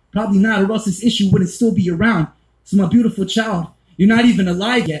sound? Probably not, or else this issue wouldn't still be around. So my beautiful child, you're not even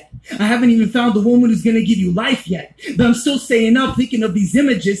alive yet. I haven't even found the woman who's going to give you life yet. But I'm still staying up thinking of these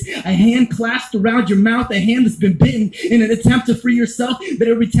images. A hand clasped around your mouth, a hand that's been bitten in an attempt to free yourself, but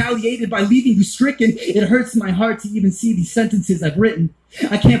it retaliated by leaving you stricken. It hurts my heart to even see these sentences I've written.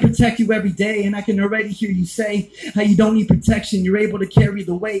 I can't protect you every day, and I can already hear you say how you don't need protection. You're able to carry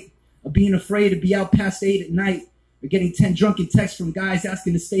the weight of being afraid to be out past 8 at night, or getting 10 drunken texts from guys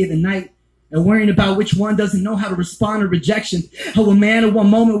asking to stay the night, and worrying about which one doesn't know how to respond to rejection. How a man in one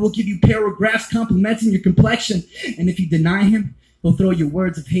moment will give you paragraphs complimenting your complexion, and if you deny him, he'll throw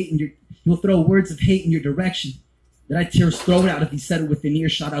words of hate in your direction. That I'd tear his throat out if he said it within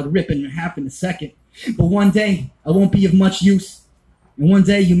earshot. I'd rip it in half in a second. But one day I won't be of much use, and one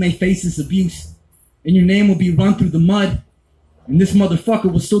day you may face this abuse, and your name will be run through the mud, and this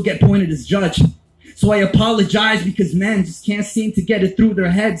motherfucker will still get pointed as judge. So I apologize because men just can't seem to get it through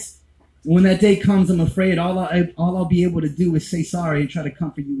their heads. And when that day comes, I'm afraid all I'll be able to do is say sorry and try to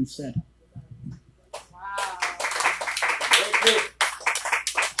comfort you instead.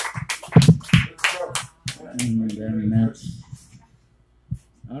 And that's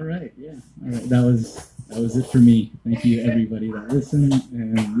all right. Yeah, all right. That was it for me. Thank you, everybody that listened.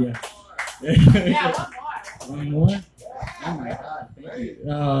 And yeah, Yeah, one more. Oh my God, thank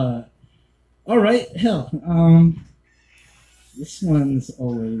you. All right, hell. This one's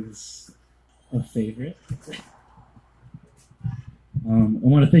always a favorite. I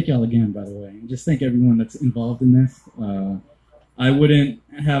want to thank y'all again, by the way, and just thank everyone that's involved in this. I wouldn't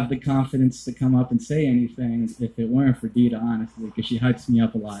have the confidence to come up and say anything if it weren't for Dita, honestly, because she hypes me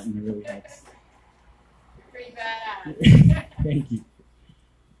up a lot, and it really helps. pretty badass. Thank you.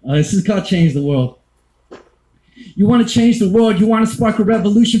 This is called Change the World. You want to change the world. You want to spark a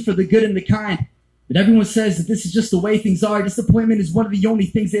revolution for the good and the kind. But everyone says that this is just the way things are. Disappointment is one of the only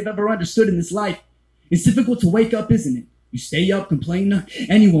things they've ever understood in this life. It's difficult to wake up, isn't it? You stay up, complain to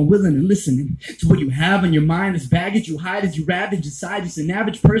anyone willing and listening to what you have on your mind. This baggage you hide as you ravage inside. Just an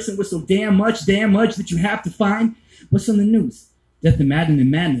average person with so damn much that you have to find. What's on the news? Death and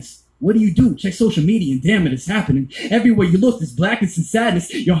madness. What do? Check social media and damn it, it's happening. Everywhere you look, there's blackness and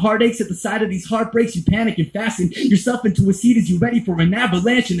sadness. Your heart aches at the sight of these heartbreaks. You panic and fasten yourself into a seat as you ready for an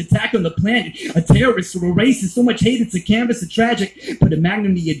avalanche, an attack on the planet. A terrorist or a racist, so much hate it's a canvas, a tragic. Put a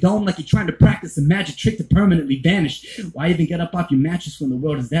magnum to your dome like you're trying to practice a magic trick to permanently vanish. Why even get up off your mattress when the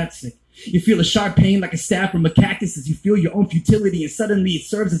world is that sick? You feel a sharp pain like a stab from a cactus as you feel your own futility, and suddenly it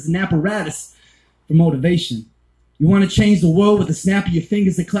serves as an apparatus for motivation. You want to change the world with a snap of your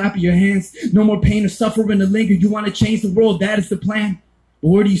fingers, a clap of your hands. No more pain or suffering to linger. You want to change the world. That is the plan. But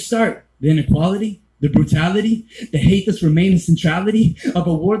where do you start? The inequality? The brutality? The hate that's remained in centrality of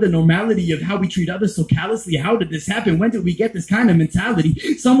a war? The normality of how we treat others so callously? How did this happen? When did we get this kind of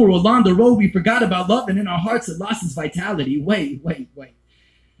mentality? Somewhere along the road we forgot about love, and in our hearts it lost its vitality. Wait.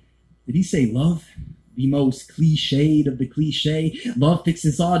 Did he say love? The most cliched of the cliche. Love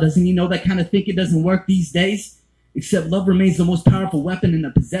fixes all. Doesn't he know that kind of thinking doesn't work these days? Except love remains the most powerful weapon in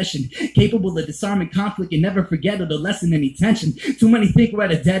a possession, capable of disarming conflict and never forget or to lessen any tension. Too many think we're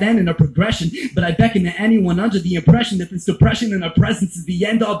at a dead end in a progression, but I beckon to anyone under the impression that this depression in our presence is the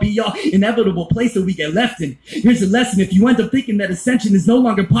end-all be-all inevitable place that we get left in. Here's a lesson: if you end up thinking that ascension is no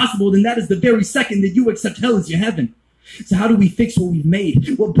longer possible, then that is the very second that you accept hell as your heaven. So how do we fix what we've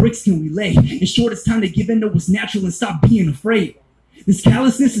made? What bricks can we lay? In short, it's time to give in to what's natural and stop being afraid. This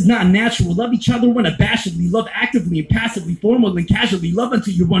callousness is not natural. Love each other unabashedly. Love actively and passively, formal and casually. Love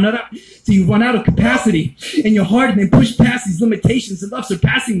until you run out of capacity in your heart, and then push past these limitations and love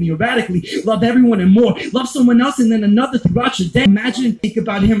surpassingly erratically. Love everyone and more. Love someone else and then another throughout your day. Imagine, think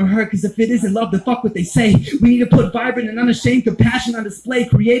about him or her, because if it isn't love, then fuck what they say. We need to put vibrant and unashamed compassion on display.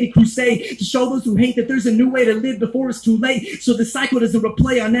 Create a crusade to show those who hate that there's a new way to live before it's too late. So the cycle doesn't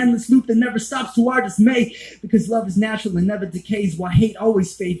replay on endless loop that never stops to our dismay. Because love is natural and never decays, while hate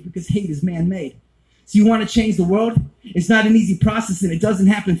always fades because hate is man-made. So you want to change the world? It's not an easy process and it doesn't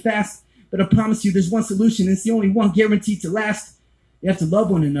happen fast, but I promise you there's one solution, and it's the only one guaranteed to last. You have to love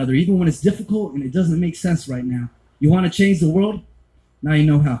one another even when it's difficult and it doesn't make sense right now. You want to change the world? Now you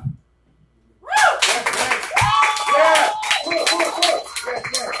know how.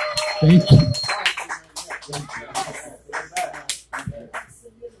 Thank you.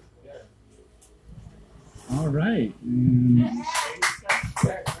 All right.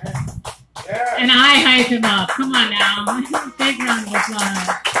 And I hype him up. Come on now. Big round of applause.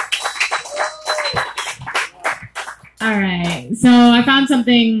 All right. So I found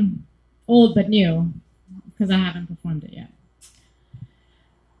something old but new because I haven't performed it yet.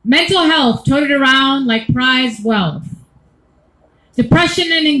 Mental health toted around like prized wealth.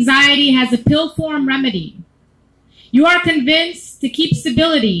 Depression and anxiety has a pill form remedy. You are convinced to keep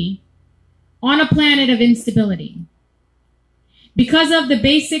stability on a planet of instability. Because of the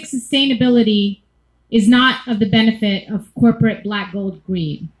basic sustainability is not of the benefit of corporate black gold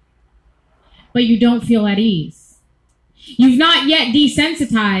greed. But you don't feel at ease. You've not yet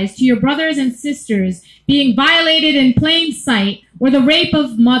desensitized to your brothers and sisters being violated in plain sight, or the rape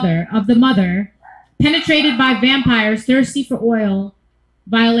of the mother, penetrated by vampires thirsty for oil,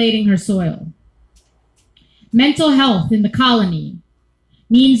 violating her soil. Mental health in the colony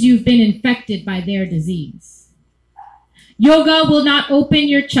means you've been infected by their disease. Yoga will not open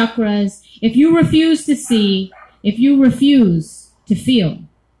your chakras if you refuse to see, if you refuse to feel.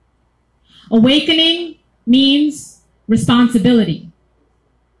 Awakening means responsibility.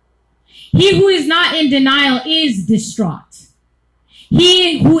 He who is not in denial is distraught.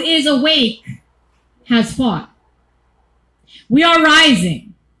 He who is awake has fought. We are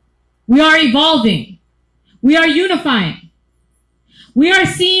rising. We are evolving. We are unifying. We are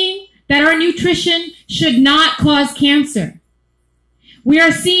seeing that our nutrition should not cause cancer. We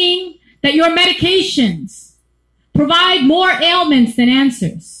are seeing that your medications provide more ailments than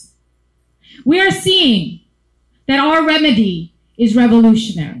answers. We are seeing that our remedy is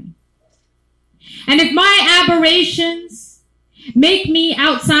revolutionary. And if my aberrations make me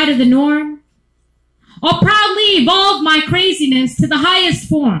outside of the norm, I'll proudly evolve my craziness to the highest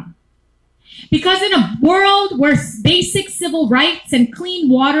form. Because in a world where basic civil rights and clean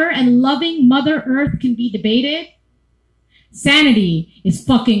water and loving Mother Earth can be debated, sanity is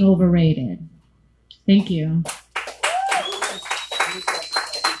fucking overrated. Thank you.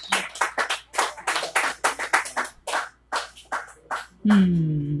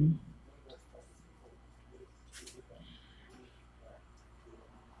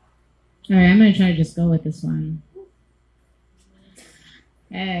 All right, I'm going to try to just go with this one.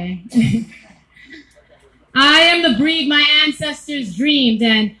 Hey. I am the breed my ancestors dreamed,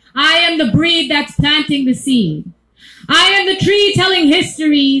 and I am the breed that's planting the seed. I am the tree telling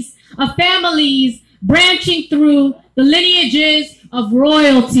histories of families branching through the lineages of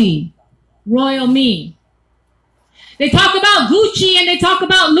royalty. Royal me. They talk about Gucci and they talk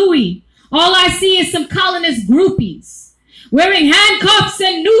about Louis. All I see is some colonist groupies wearing handcuffs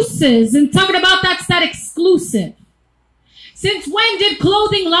and nooses and talking about that's that exclusive. Since when did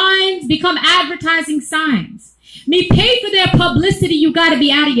clothing lines become advertising signs? Me pay for their publicity, you gotta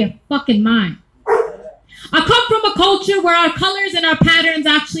be out of your fucking mind. I come from a culture where our colors and our patterns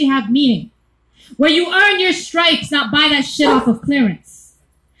actually have meaning. Where you earn your stripes, not buy that shit off of clearance.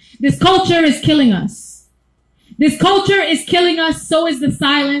 This culture is killing us. This culture is killing us, so is the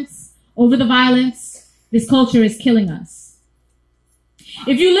silence over the violence. This culture is killing us.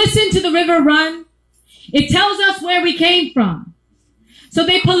 If you listen to the river run, it tells us where we came from. So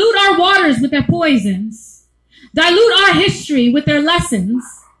they pollute our waters with their poisons, dilute our history with their lessons,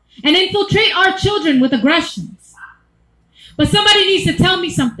 and infiltrate our children with aggressions. But somebody needs to tell me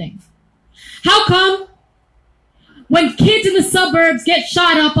something. How come when kids in the suburbs get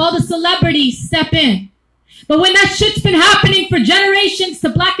shot up, all the celebrities step in? But when that shit's been happening for generations to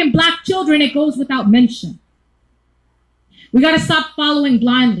black and black children, it goes without mention. We gotta stop following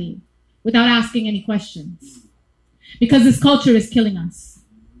blindly without asking any questions. Because this culture is killing us.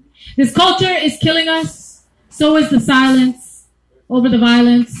 This culture is killing us. So is the silence over the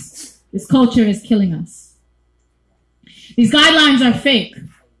violence. This culture is killing us. These guidelines are fake.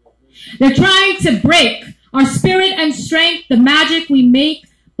 They're trying to break our spirit and strength, the magic we make,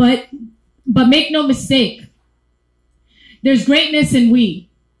 but make no mistake. There's greatness in we.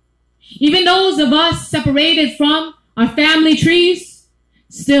 Even those of us separated from our family trees,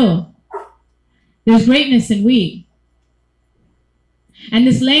 still, there's greatness in we. And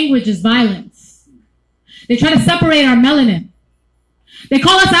this language is violence. They try to separate our melanin. They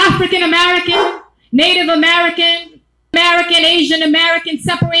call us African American, Native American, American, Asian American,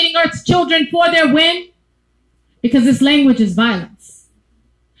 separating Earth's children for their win. Because this language is violence.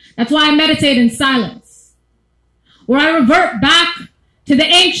 That's why I meditate in silence. Where I revert back to the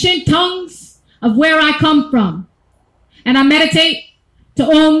ancient tongues of where I come from. And I meditate to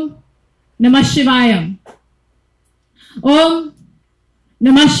Om Namah Shivayam. Om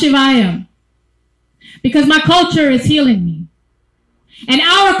Namah Shivayam. Because my culture is healing me. And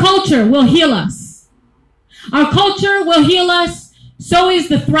our culture will heal us. Our culture will heal us. So is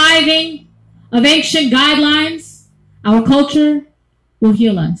the thriving of ancient guidelines. Our culture will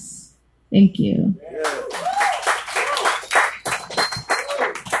heal us. Thank you.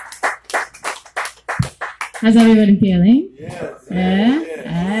 How's everybody feeling? Yes. Yeah? Yes.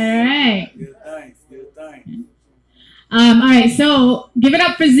 All right. Good thanks. Good thanks. All right, so give it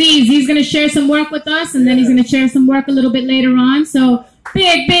up for Z. Z's going to share some work with us, and then he's going to share some work a little bit later on. So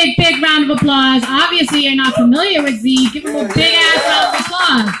big, big, big round of applause. Obviously, you're not familiar with Z. Give him a big-ass round of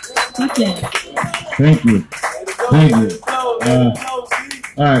applause. That's it. Thank you. Thank you.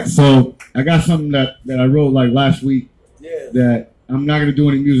 All right, so I got something that I wrote like last week that I'm not going to do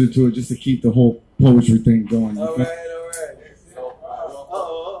any music to it just to keep the whole poetry thing going. All right.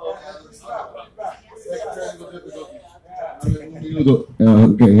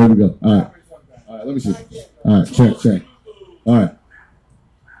 Okay, here we go. All right, let me see. All right, check. All right.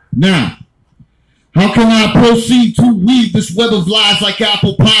 Now, how can I proceed to weave this web of lies like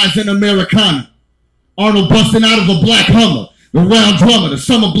apple pies in Americana? Arnold busting out of a black Hummer, the round drummer, the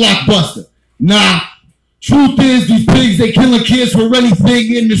summer blockbuster. Nah, truth is these pigs, they killing kids for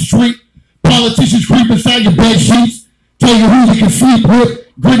anything in the street. Politicians creep inside your bed sheets, tell you who you can sleep with,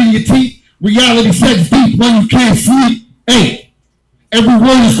 gritting your teeth. Reality sets deep when you can't sleep. Hey, every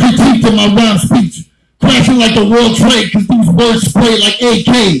word is critiqued in my rhyme speech. Crashing like the World Trade, cause these words spray like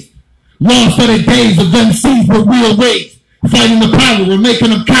AKs. Lost are the days of MCs with real rage. Fighting the power, we're making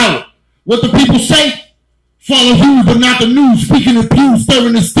them coward. What the people say? Follow who, but not the news. Speaking of pews,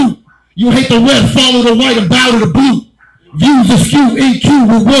 stirring the stew. You hate the red, follow the white, and bow to the blue. Views askew, EQ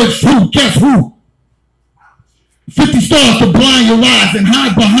with words true. Guess who? 50 stars to blind your eyes and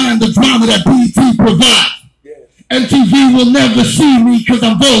hide behind the drama that BET provides. MTV will never see me cause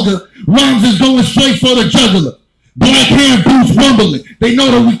I'm vulgar. Rhymes is going straight for the juggler. Black hair boots rumbling. They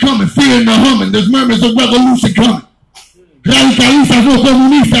know that we coming, fearing the humming. There's murmurs of revolution coming. Radicalistas, no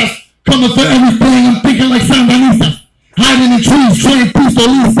comunistas. Coming for everything, I'm thinking like Sandinistas. Hiding in trees, trained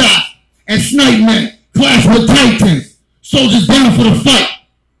pistolistas. And snipe men, clash with titans. Soldiers down for the fight.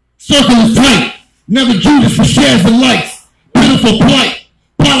 Circle is tight. Never Judas for shares and likes. Pitiful plight.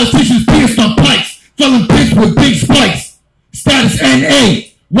 Politicians pierced on pikes. Felon pitch with big spikes. Status NA.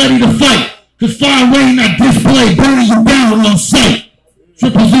 Ready to fight. Cause fire rain not display. Burning you down on sight.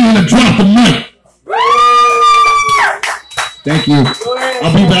 Triple Z in a drop of mic. Thank you.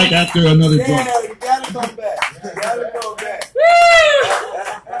 I'll be back after another drop. You gotta come back. Woo!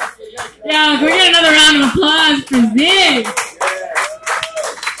 Yeah, can we get another round of applause for this?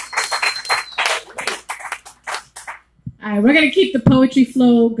 All right, we're gonna keep the poetry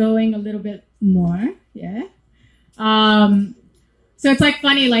flow going a little bit more. Yeah. So it's like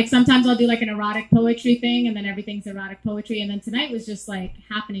funny, like sometimes I'll do like an erotic poetry thing and then everything's erotic poetry. And then tonight was just like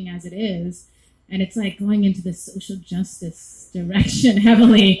happening as it is. And it's like going into the social justice direction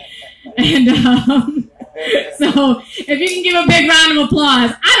heavily. And so if you can give a big round of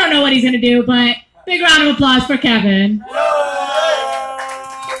applause, I don't know what he's going to do, but big round of applause for Kevin.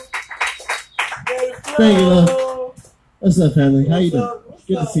 Thank you, love. What's up, family? How you doing?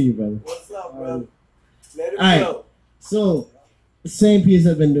 Good to see you, brother. What's up, brother? Let it all right. go. So, the same piece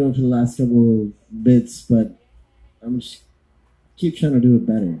I've been doing for the last couple of bits, but I'm just keep trying to do it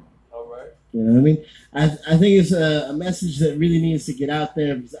better. All right. You know what I mean? I think it's a message that really needs to get out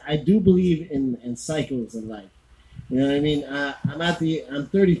there because I do believe in cycles of life. You know what I mean? I'm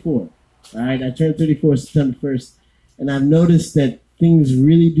 34. All right, I turned 34 September 1st, and I've noticed that things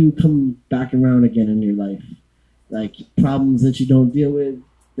really do come back around again in your life. Like problems that you don't deal with,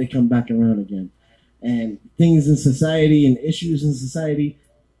 they come back around again. And things in society and issues in society,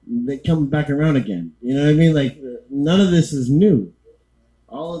 they come back around again. You know what I mean? Like, none of this is new.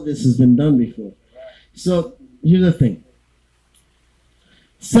 All of this has been done before. So, here's the thing.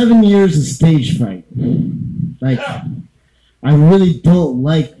 7 years of stage fright. Like, I really don't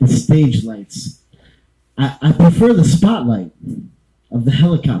like the stage lights. I prefer the spotlight of the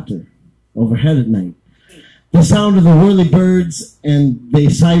helicopter overhead at night. The sound of the whirly birds and the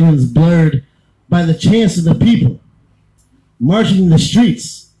sirens blurred by the chants of the people marching in the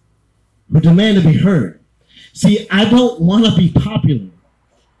streets who demand to be heard. See, I don't want to be popular.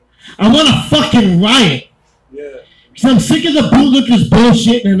 I want to fucking riot. Yeah. Because I'm sick of the bootlickers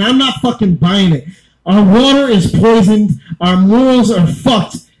bullshit and I'm not fucking buying it. Our water is poisoned, our morals are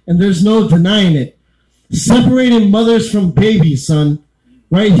fucked, and there's no denying it. Separating mothers from babies, son,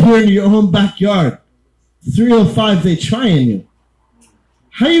 right here in your own backyard. 305, they trying you.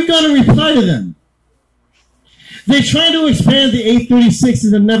 How you gonna reply to them? They trying to expand the 836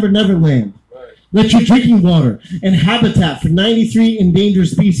 in the Never Never Land. Right. Let your drinking water and habitat for 93 endangered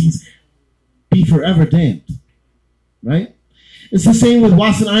species be forever damned. Right? It's the same with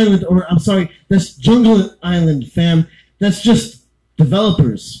Watson Island, that's Jungle Island, fam. That's just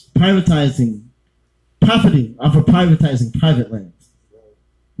developers profiting off of privatizing private lands.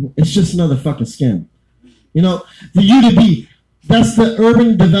 It's just another fucking scam. You know, the U to B, that's the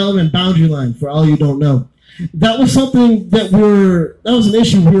urban development boundary line, for all you don't know. That was something that was an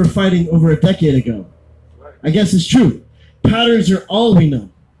issue we were fighting over a decade ago. I guess it's true. Patterns are all we know.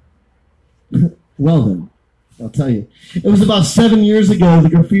 Well then, I'll tell you. It was about 7 years ago the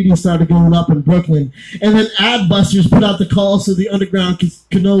graffiti started going up in Brooklyn, and then ad busters put out the call so the underground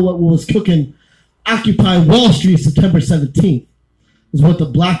could know what was cooking. Occupy Wall Street September 17th is what the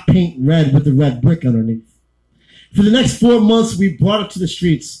black paint read with the red brick underneath. For the next 4 months, we brought it to the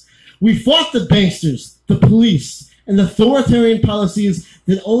streets. We fought the banksters, the police, and the authoritarian policies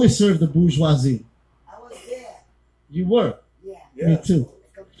that only serve the bourgeoisie. I was there. You were? Yeah. Me too.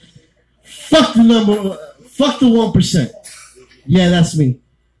 Fuck the 1%. Yeah, that's me.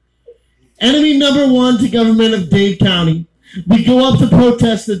 Enemy number one to government of Dade County. We go up to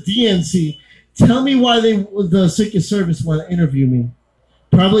protest the DNC. Tell me why the Secret Service want to interview me.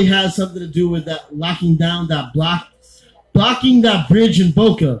 Probably has something to do with that blocking that bridge in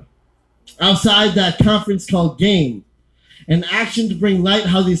Boca, outside that conference called GAME. An action to bring light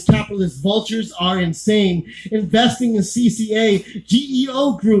how these capitalist vultures are insane, investing in CCA,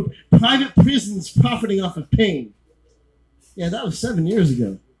 GEO group, private prisons profiting off of pain. Yeah, that was 7 years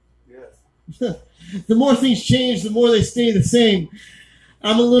ago. Yes. The more things change, the more they stay the same.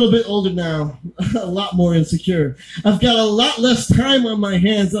 I'm a little bit older now, a lot more insecure. I've got a lot less time on my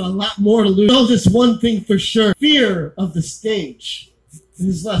hands and a lot more to lose. I know this one thing for sure. Fear of the stage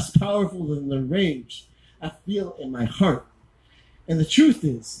is less powerful than the rage I feel in my heart. And the truth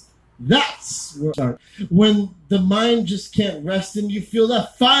is, that's where it starts. When the mind just can't rest and you feel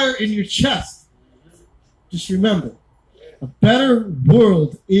that fire in your chest. Just remember, a better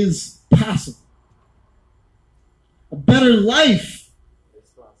world is possible. A better life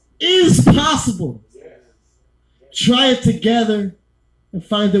is possible. Try it together and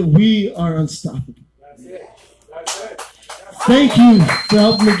find that we are unstoppable. That's it. That's it. Thank you for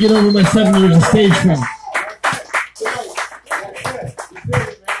helping me get over my 7 years of stage fright.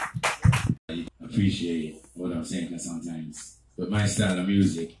 Appreciate what I'm saying, because sometimes with my style of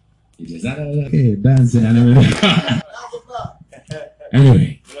music, it just dancing and everything.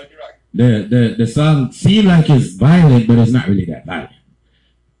 Anyway, the song seems like it's violent, but it's not really that violent.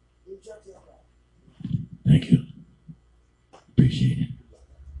 Thank you. Appreciate it.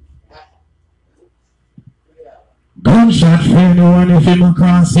 Gunshot for anyone if him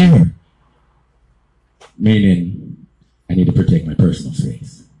across here. Meaning, I need to protect my personal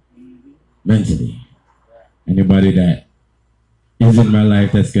space. Mentally. Anybody that is in my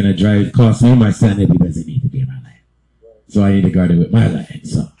life that's going to cost me my sanity doesn't need to be in my life. So I need to guard it with my life.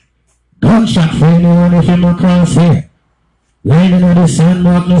 So, gunshot for anyone if him across here. Lining on the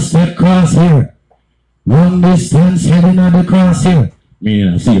sandmark, no step cross here. Long distance, heading on the cross here.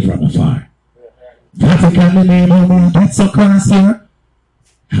 Meaning I'll see you from afar. Vatican, the name of me, that's across here.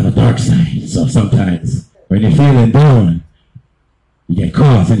 Have a dark side. So sometimes, when you're feeling down, you get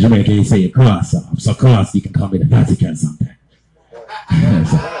cross. In Jamaica, you say you cross. So cross, you can call me the Vatican sometimes.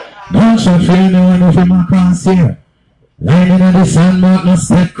 Don't shut for anyone if you're across here. Lining on the sandmark, no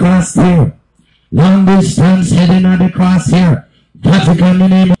step cross here. Long distance, heading on the cross here. Vatican, the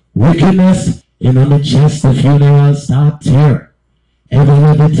name of wickedness. In on the chest, the funeral start here. Ever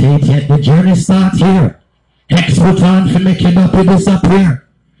meditate, yet the journey start here. Hex put on for making up it disappear.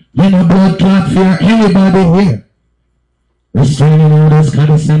 In a blood clot fear, anybody here. Restraining orders, cause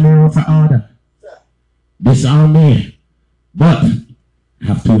they send me out for order. Disarm me, but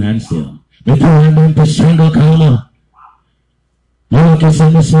have two hands still. The two hands to strangle karma. You look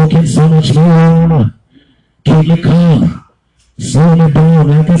at me smoking so much marijuana. Keep me calm. Slow me down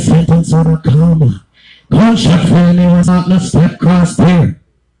like a sentence on a comma. Gunshot for anyone out, no step cross here.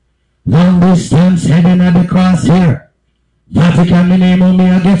 Long distance, heading at the cross here. Vatican, the name of me,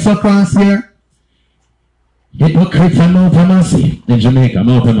 I get so cross here. Hypocrite and multimacy. In Jamaica,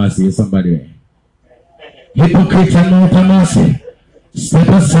 multimacy is somebody. Hypocrite and multimacy. Step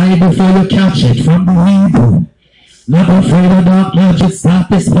aside before you catch it from the Hebrew. Not afraid of dark magic, stop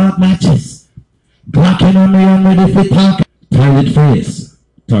the spark matches. Blocking on me, I'm ready for talk. Toilet face.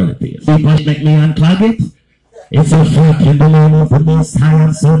 Toilet face. People make me unclog it. It's a fact in the name of the Most High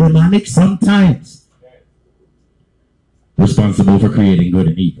and so demonic sometimes. Responsible for creating good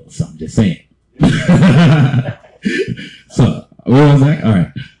and evil, so I'm just saying. So, what was that?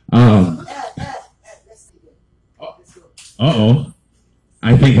 Alright. Uh-oh.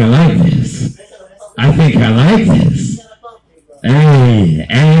 I think I like this. I think I like this. Hey,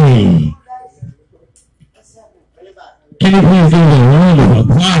 hey. Can you please give a round of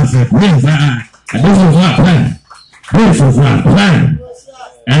applause at this? This is not planned. This is not planned.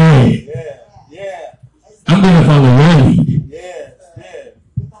 Hey. I'm going to follow your lead.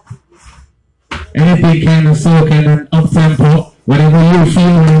 Anything kind of soul, kind of up-tempo, whatever you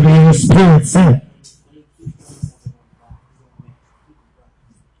feel, whatever your spirit say.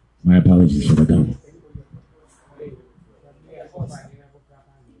 My apologies for the double.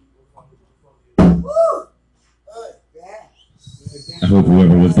 I hope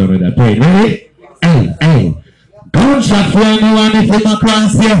whoever was done with that paid. Ready? Hey, hey. Gunshot for anyone if you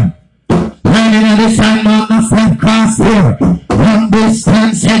across here. Lining on the sandmark, no step cross here. Long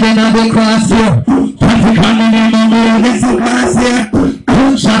distance, heading on the cross here. Traffic on the name of me, against the cross here.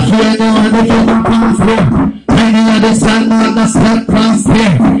 Gunshot for anyone if you across here. Lining on the sandmark, no step cross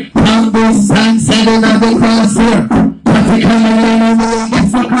here. Long distance, heading on the cross here. Traffic on the name of me,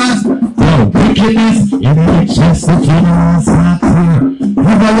 against the cross. No wickedness in the chest of funeral start here.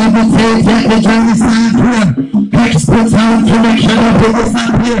 Never levitate, yet the journey start here. Expert out to make sure that people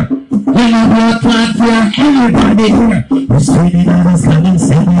stop here. In a blood clot fear, everybody here. We're screaming at us, coming,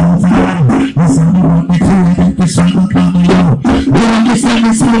 send me out high. There's only one me to it, and the struggle coming out. We understand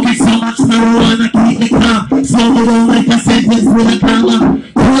we're smoking so much marijuana, keep me calm. Slow me down like a sentence with a comma.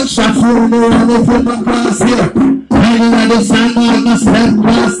 Gunshot for anyone if you across here. Heading at the sandmark, no step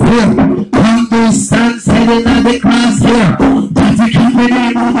cross here. Long distance, heading at the cross here. Vatican, the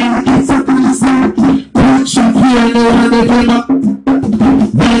name of me, it's a cross here. Gunshot for anyone if you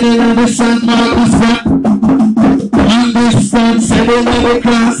heading at the sandmark, no step. Long distance, heading at the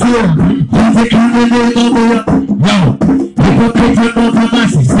cross here. Vatican, the name of me, yo. Hypocrite and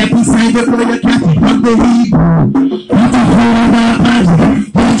multimacy. Step aside before you catch it from the Hebrew. Not afraid of dark magic.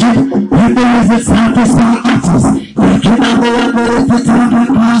 When there is a start to start matches. You cannot be able to put on your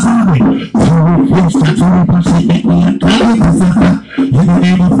class on me. So refuse to truly push make me unclog it. In the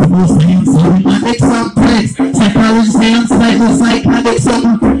name of the Most High, so we magic some place. Psychology sounds like the psychotic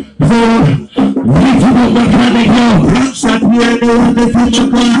something. So, leave to the mechanic yo. Gunshot me anyone if you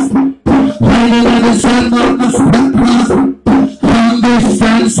class. Lining on the sandmark, no step cross. Long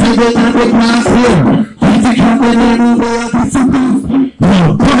distance, heading on the cross here. Vatican, the name of me, no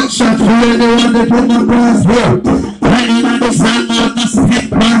gunshot for anyone that put my cross here. Lining on the sandmark, no step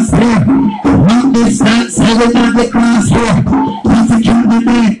cross here. Long distance, heading on the cross here. Vatican, the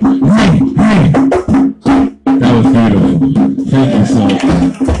name, hey, hey. Thank you, sir.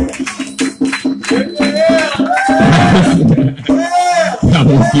 That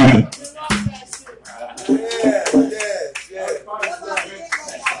was good.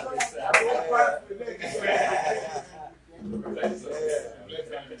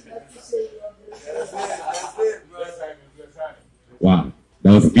 Wow,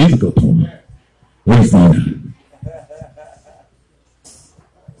 that was a musical poem. Where's Dina?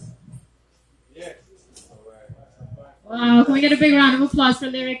 Wow, can we get a big round of applause for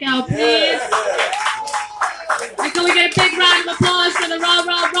Lyric L, please? And can we get a big round of applause for the Raw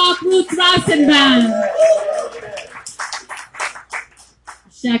Raw Rock Roots Rossin Band?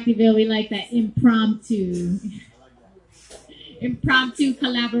 Shaktiville, we like that impromptu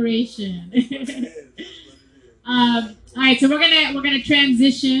collaboration. All right, so we're gonna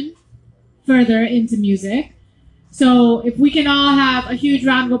transition further into music. So if we can all have a huge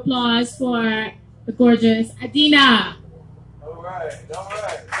round of applause for the gorgeous Adina. All right.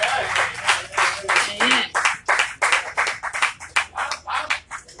 Yeah.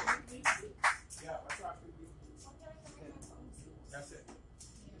 That's it.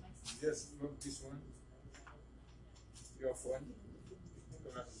 Just move this one. Your phone.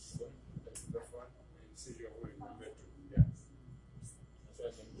 Come out this phone. The phone. And see your way. Yeah.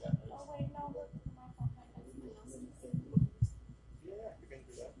 That's what I think. Oh, wait, no. Yeah, you can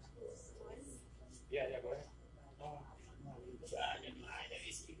do that. Yeah, go ahead.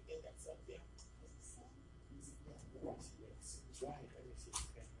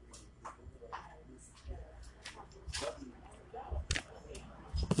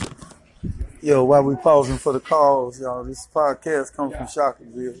 Yo, while we pausing for the calls, y'all, this podcast comes from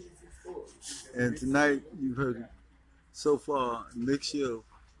Shackleville. And tonight, you've heard it so far a mixture of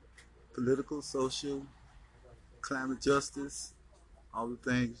political, social, climate justice, all the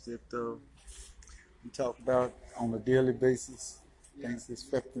things that we talk about on a daily basis, things that's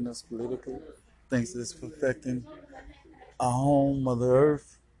affecting us politically, things that's affecting our home, Mother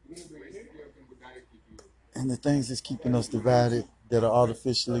Earth, and the things that's keeping us divided that are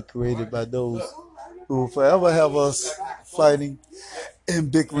artificially created by those who will forever have us fighting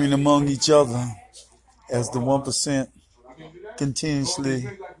and bickering among each other as the 1% continuously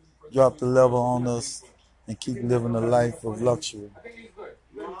drop the level on us and keep living a life of luxury.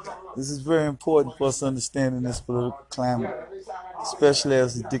 This is very important for us to understand in this political climate, especially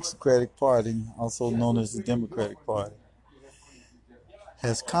as the Dixiecratic Party, also known as the Democratic Party,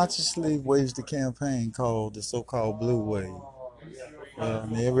 has consciously waged a campaign called the so-called Blue Wave.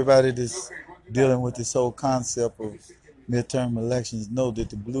 Everybody that's dealing with this whole concept of midterm elections know that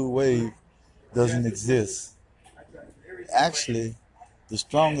the Blue Wave doesn't exist. Actually, the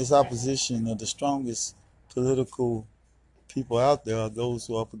strongest opposition or the strongest political people out there are those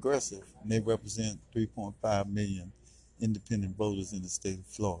who are progressive, and they represent 3.5 million independent voters in the state of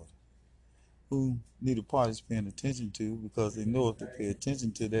Florida, who neither party's paying attention to, because they know if they pay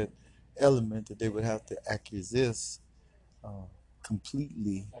attention to that element that they would have to acquiesce,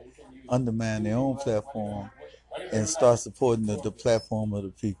 completely undermine their own platform and start supporting the platform of the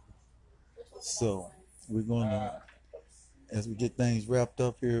people. So we're going to, as we get things wrapped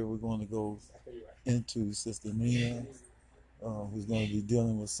up here, we're going to go into Sister Nina, who's going to be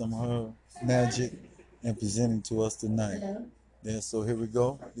dealing with some of her magic and presenting to us tonight. Hello. Yeah, so here we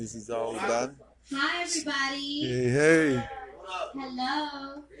go. This is all about it. Hi, everybody. Hey.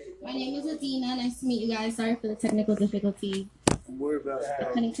 Hello. My name is Adina. Nice to meet you guys. Sorry for the technical difficulty. Don't worry about it. I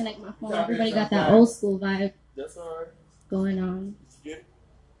couldn't connect my phone. Everybody got that old school vibe That's all right. going on. I'm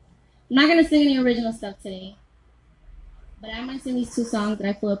not going to sing any original stuff today, but I'm going to sing these two songs that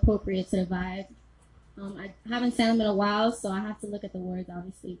I feel appropriate to the vibe. I haven't sang them in a while, so I have to look at the words,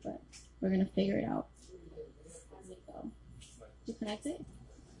 obviously, but we're going to figure it out. Here we go. Did you connect it?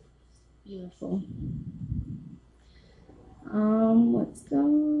 Beautiful. Let's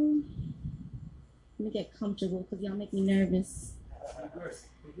go. Let me get comfortable because y'all make me nervous. Let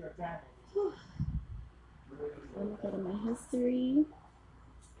me go to my history.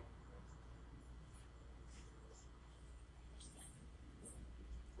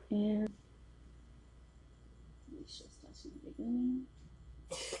 And make sure it starts from the beginning.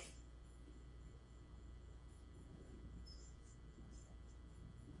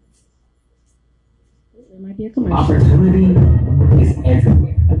 There might be a commercial. Opportunity is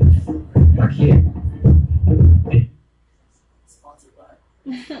everywhere. Like here. Sponsored by.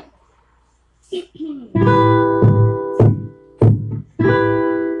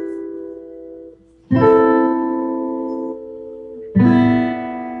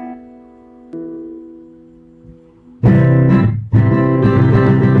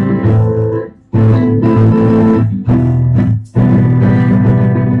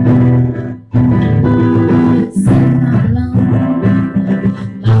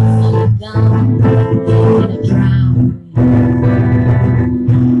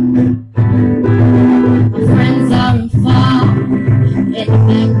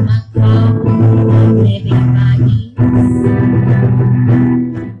 like my car, maybe bodies.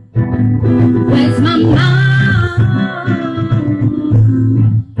 Where's my mom?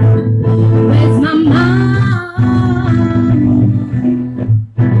 Where's my mom?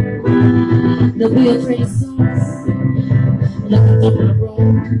 They'll be here pretty soon. Looking through my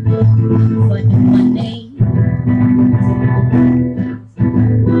room for my name.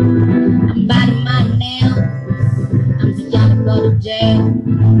 I'm biting my nails. I'm too young to go to jail.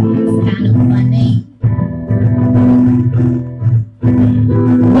 It's kind of funny.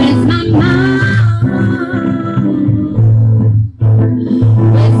 Where's my mom?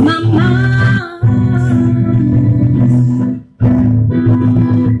 Where's my mom?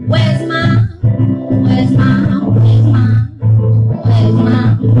 Where's my? Where's my? Where's my? Where's my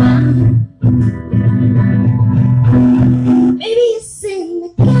mom? Maybe it's in the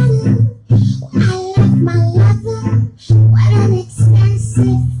gutter. I left my lover. What an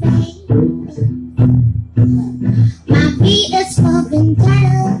expensive thing. My feet is for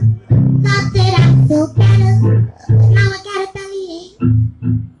vendetta. Thought that I'd feel better, but now I got a bellyache.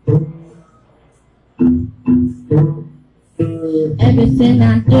 Everything I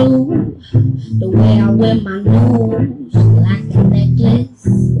do, the way I wear my nose, like a necklace.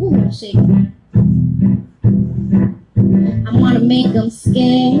 Ooh, shake. I wanna make them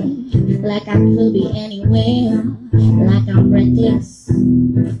scared, like I could be anywhere, like I'm reckless.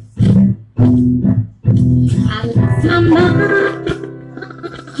 I lost my mind.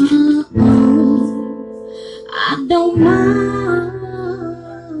 I don't mind.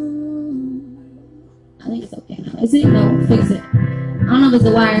 I think it's okay now. Is it? No, fix it. I don't know if it's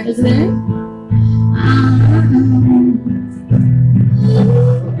the wire. Is it there?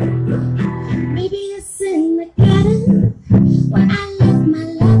 Maybe it's in the gutter where I left my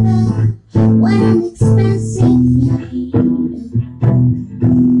lover. What an expensive thing.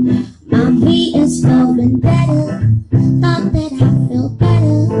 My feet is for vendetta. Thought that I felt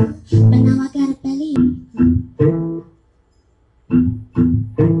better, but now I got a belly.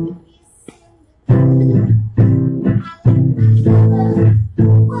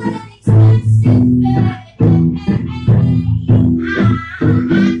 What an expensive thing. I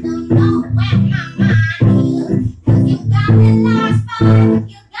don't know where my mind is, 'cause you got me lost, boy.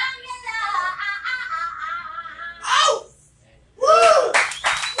 You got me lost. Oh! Woo!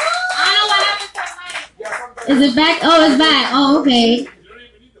 I don't know what happened to my mic. Is it back? Oh, it's back. Oh, okay.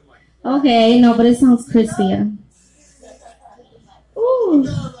 Okay, no, but it sounds crispier. Ooh,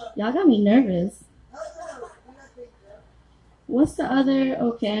 y'all got me nervous. What's the other?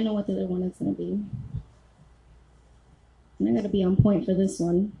 Okay, I know what the other one is gonna be. And I gotta be on point for this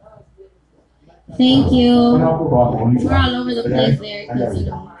one. Thank you. We're all over the place there, because you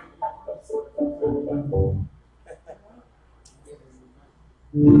know.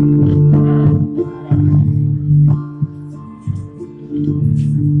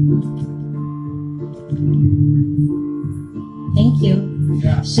 Thank you.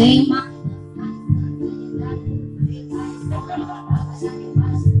 Shame on.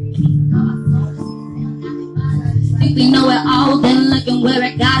 Think we know it all, then looking where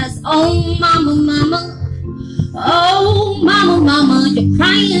it got us. Oh, mama, mama. Oh, mama, mama, you're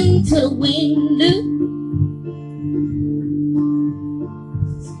crying to the wind.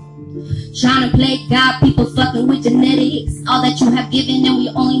 Trying to play God, people fucking with genetics. All that you have given and we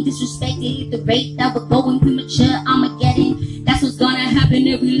only disrespected. The rate that we're going premature, Armageddon. That's what's gonna happen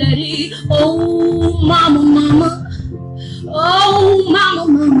if we let it. Oh, mama, mama. Oh, mama,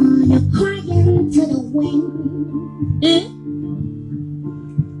 mama, you're crying to the wind.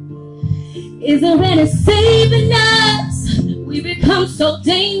 Is there any saving us? We become so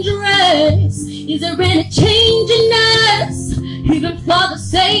dangerous. Is there any changing us? Even for the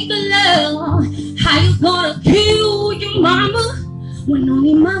sake of love. How you gonna kill your mama when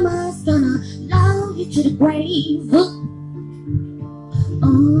only mama's gonna love you to the grave?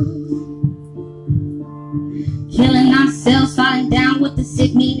 Killing ourselves, falling down with the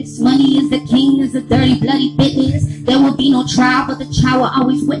sickness. Money is the king, is a dirty, bloody business. There will be no trial, but the child will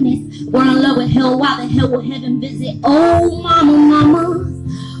always witness. We're in love with hell while the hell will heaven visit. Oh, mama, mama.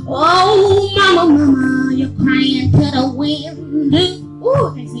 Oh, mama, mama, you're crying to the wind. Ooh,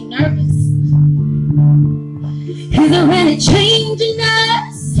 it makes me nervous. Is there any change in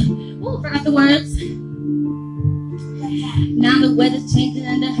us? Ooh, forgot the words. Now the weather's changing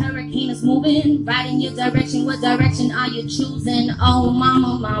and the hurricane is moving right in your direction. What direction are you choosing? Oh,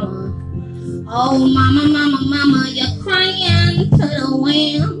 mama, mama. Oh, mama, mama, mama, you're crying to the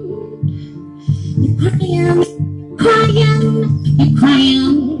wind. You're crying, crying, you're crying.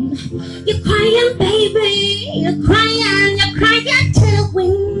 You're crying, baby. You're crying to the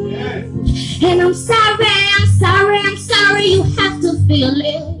wind. And I'm sorry you have to feel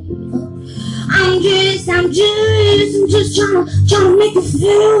it. I'm just trying to make you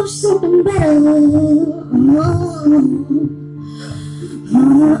feel something better.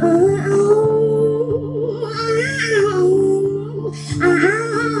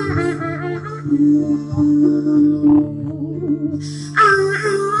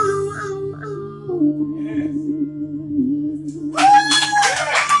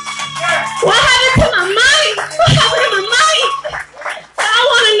 What happened to my mic? What happened to my mic? I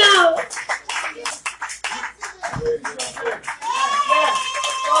want to know.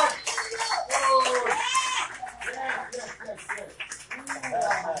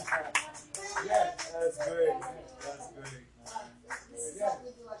 That's great. That's great.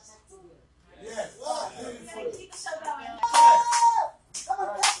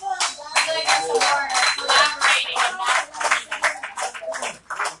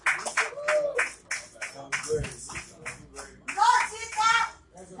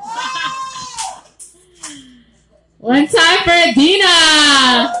 One time for Dina.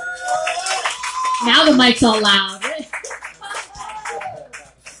 Now the mic's all loud.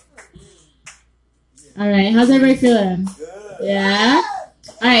 All right, how's everybody feeling? Yeah?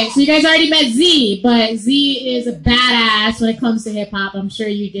 All right, so you guys already met Z, but Z is a badass when it comes to hip-hop. I'm sure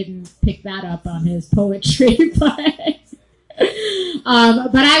you didn't pick that up on his poetry, but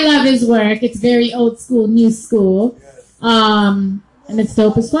I love his work. It's very old school, new school, and it's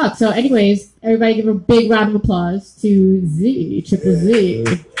dope as fuck. So anyways, everybody give a big round of applause to Z, Triple Z.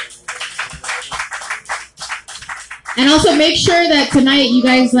 And also make sure that tonight you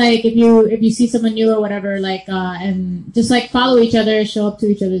guys, like, if you see someone new or whatever, like, and just like follow each other, show up to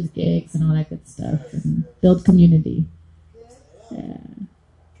each other's gigs and all that good stuff, and build community. Yeah.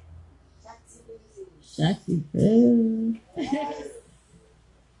 Shakti.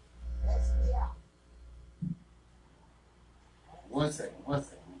 One second.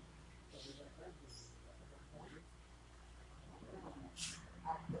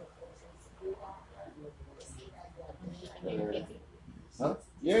 Huh?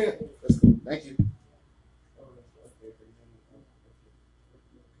 Yeah, that's cool. Thank you.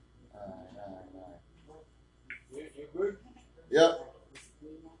 You good? Yep.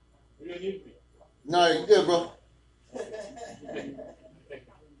 You don't need me. No, you good, bro.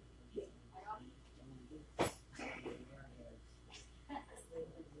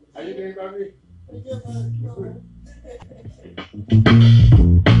 How you doing, Bobby?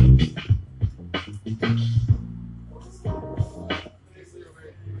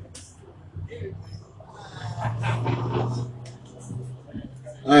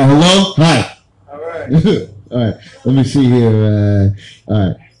 All right, hello? Hi. All right. All right, let me see here. All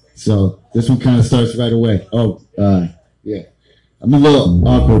right, so this one kind of starts right away. Oh, yeah. I'm a little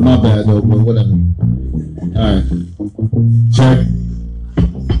awkward, my bad though, but whatever. All right, check.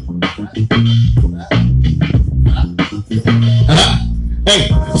 Hey,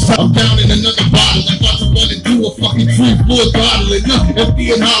 so I'm down in another bottle. I'm about to run into a fucking tree full of bottle. And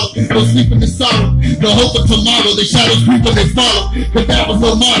empty and hollow, no sleeping in sorrow. No hope for tomorrow, the shadows creep when they follow. Cause that was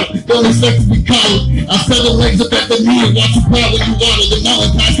no model, don't expect to be collared. I sell the legs up at the knee and watch you cry when you waddle. The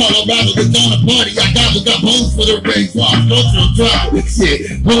mountain pass Colorado, the dawn of party. I got bones for the ring, so I'm cultural travel.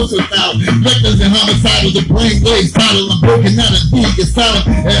 Shit, bones without reckless and homicidal. The brain waves title, I'm breaking out of D, it's silent.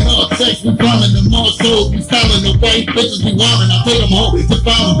 And all checks, we calling them all souls. We styling the white bitches, we wildin'. I take them home to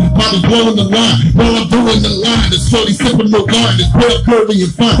follow. Papa's blowing the line while I'm doing the line. The shorty sipping the wine, the girl curving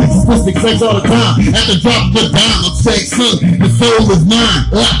and fine. Statistic sex all the time. At the drop of a dime, I'm saying, son, the soul is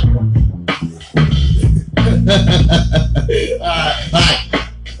mine. Alright,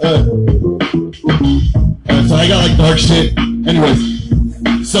 so I got like dark shit. Anyways,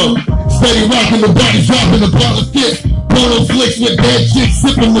 so steady rocking, the body dropping, the ball of fifth. Porno flicks with dead chicks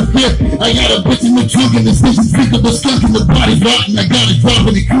sipping the fifth. I got a bitch in the trunk and the station stick of the skunk and the body rocking. I got it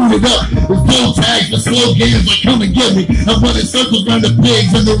dropping and cool it up. There's no tags, the slogans like come and get me. I'm running circles around the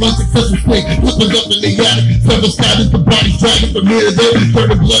pigs and the unsuccessful snake. Flippers up in the attic, several stabbing, the body dragging from here to there. Turn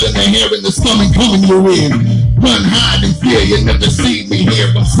the blood in the hair and the stomach coming you in. Run, hide, and fear, you never see me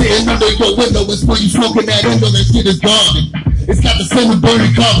here. I'm sitting under your window and when you smoking that endo, that shit is garbage. It's got the same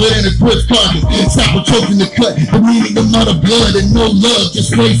burning carpet and a crisp carcass. Stop choking the cut, the meaning of not of blood and no love, just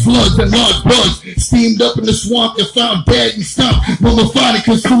straight floods and large bugs. Steamed up in the swamp and found dead and stomped. Mummified and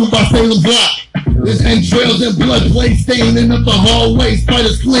consumed by Salem's Lot. There's entrails and blood play staining up the hallway.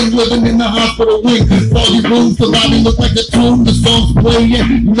 Spiders cling living in the hospital wing. Foggy rooms, the lobby look like a tomb. The songs playing,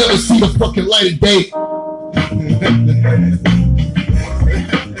 you never see the fucking light of day.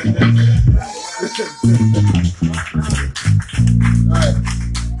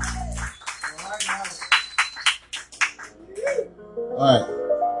 Alright.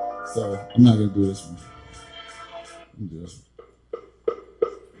 So, I'm not going to do this one. I'm going to do this one.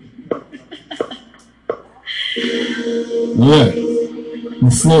 Alright.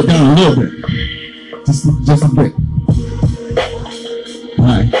 Let's slow it down a little bit. Just a bit.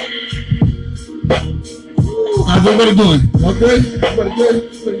 Alright. How's everybody doing? All good? Everybody good?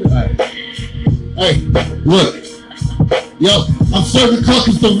 Alright. Hey, look. Yo, I'm serving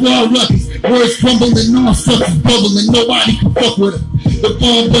cluckers, the raw ruckus. Words crumbling, all suckers bubbling. Nobody can fuck with it. The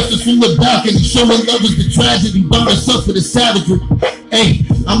bomb busters from the balcony, showing lovers the tragedy. Bound us up for the savagery. Hey,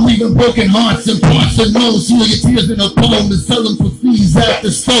 I'm leaving broken hearts and parts of nose. Seal your tears in a poem and sell them for fees at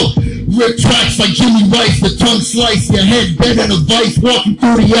the stove. Rip tracks like Jimmy Rice, the tongue slice, your head dead in a vice, walking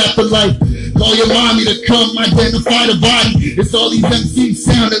through the afterlife. Call your mommy to come identify the body. It's all these MCs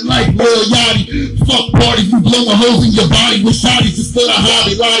sounding like Lil Yachty. Fuck parties, you blowing holes in your body. With shotties, it's still a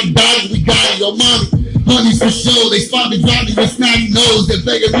hobby. Lottie dotty, we got it, yo mommy. Honeys for show, they spot me, drop me with snotty nose. They're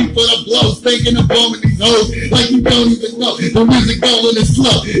begging me for the blow, stinking and bombing these hoes like you don't even know. The music going is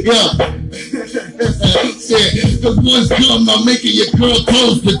slow, yo. Shit, cause once come, I'm making your girl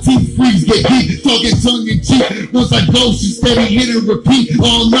close. The teeth freeze, get heat, talking tongue in cheek. Once I go, she steady hit and repeat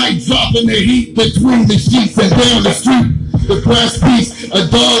all night, dropping the heat between the sheets and down the street. The grass piece, a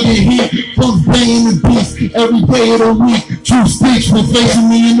dog in heat, pumps banging the beast every day of the week. True speech when facing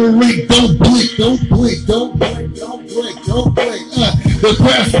me in the ring. Don't blink, don't blink, don't blink, don't blink, don't blink. The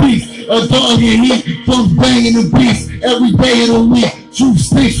grass piece, a dog in heat, pumps banging the beast every day of the week. True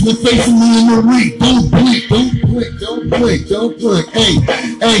speech when facing me in the ring. Don't blink, don't blink, don't blink, don't blink. Hey,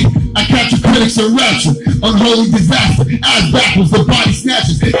 hey, I catch your critics and rapture. Unholy disaster, ass backwards, the body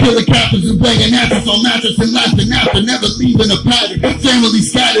snatchers. Killing captains and banging asses on mattress and laughing after, never leaving a pattern. Family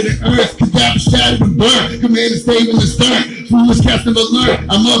scattered and earth, cadaver shattered and burned. Commander stay in the stern. Foolish cast never learn.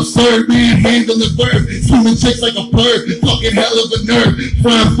 I'm absurd, man, handling the verb. Swimming chicks like a bird, fucking hell of a nerve.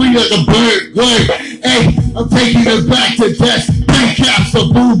 Flying free like a bird, word. Hey, I'm taking it back to death. Caps a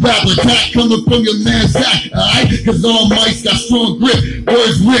boom bap attack coming from your man's sack, alright? Cause all mice got strong grip,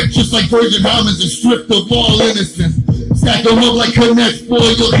 words ripped just like Virgin Almonds and stripped of all innocence. Stack them up like Connect 4,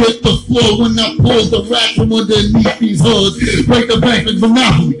 you'll hit the floor when I pull the rack from underneath these hoods. Break the bank like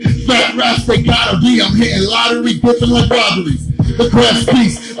Monopoly, fat raps they gotta be, I'm hitting lottery, dipping like robberies. The grass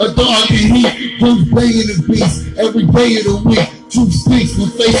piece, a dog in heat, booms banging the beast every day of the week. True speaks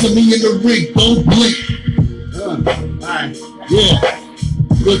when facing me in the ring, don't blink. Alright. Yeah,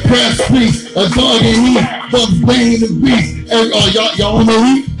 the craft speaks, a dog in heat, thumbs banging the beast. And, oh, y'all want to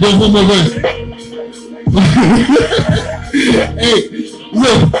eat? There's one more verse. Hey,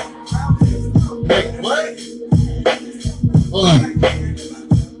 look. Hey, what? Hold on.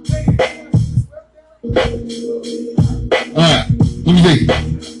 Alright, let me see.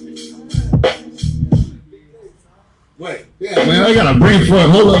 Wait, yeah, man, I got a brain for it.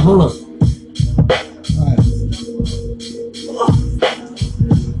 Hold up.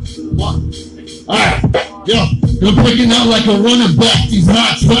 Alright, yo, they're breaking out like a running back. These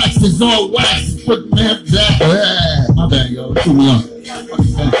hot tracks is all wax. Put man back. My bad, yo. Too long.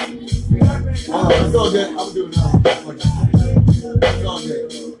 Oh, it's all good. I'm doing that. It's all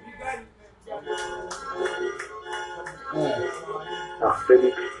good.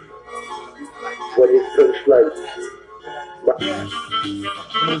 Felix, what is such like?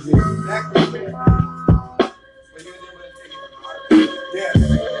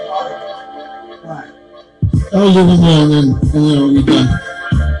 I'll leave them all and then we'll be done.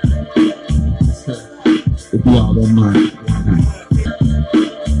 If y'all don't mind.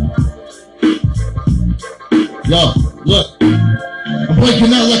 Yo, look. I'm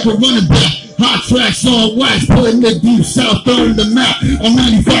breaking out like a running back. Hot tracks on wax, putting the deep south on the map. I'm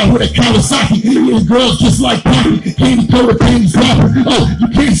 95 with a Kawasaki, eating girls just like Poppy. Candy coated, candy slapper. Oh, you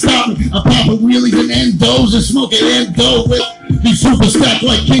can't stop me. I'm popping wheelies and endos and smoking endo with these super stacked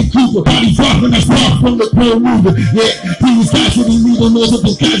like King Cooper. Body dropping, that's pop from the pro mover. Yeah, previous casualty, leaving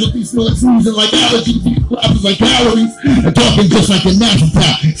multiple casualties, smelling freezing like allergies, clapping like calories, and talking just like a natural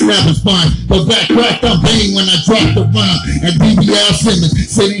tap. Snapping spine, the back cracked, I'm banging when I drop the rhyme. And BBL Simmons,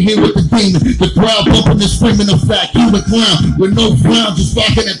 sitting here with the demon. The crowd bumping and screaming a fat human clown with no frown, just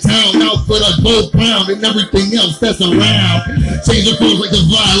rocking the town out for the gold crown and everything else that's around. Change the clothes like a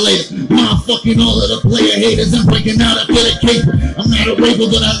violator. Mind fucking all of the player haters and breaking out after the caper. I'm not a raper,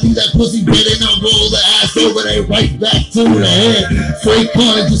 but I leave that pussy dead and I roll the ass over there right back to the head. Straight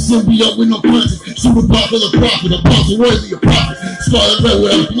carnage, just symbiote with no conscience. Super popular prophet, apostle worthy of prophet. Scarlet red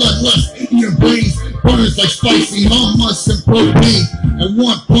with a bloodlust, eating brains. Burns like spicy hummus and propane. And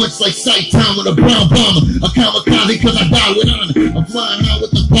one punch like sight time with a brown bomber. A kamikaze cause I die with honor. I'm flying out with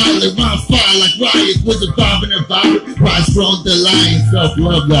the pilot, round fire like riots. Was surviving a virus. Rise from the lion,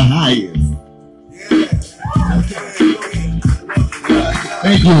 self-love the highest.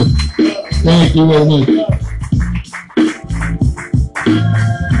 Thank you. Thank you very much.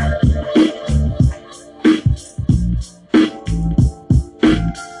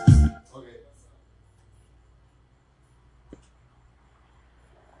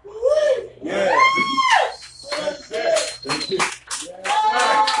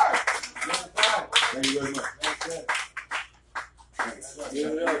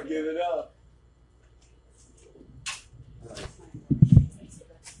 Give it up.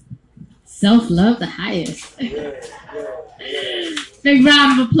 Self-love the highest. Big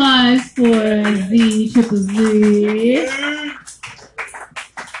round of applause for Z.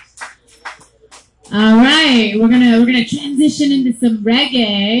 All right, we're gonna transition into some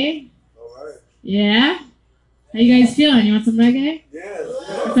reggae. All right. Yeah. How you guys feeling? You want some reggae?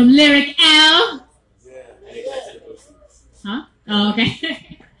 Yeah. Some Lyric L? Yeah. Huh? Oh,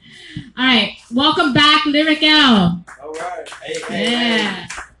 okay. All right. Welcome back, Lyric L. All right. Yeah.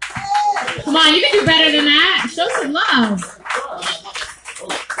 Come on, you can do better than that. Show some love.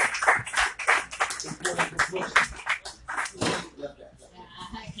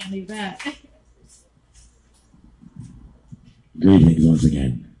 I can't leave that. Greetings once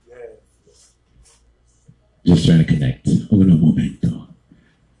again. Just trying to connect. Uno momento.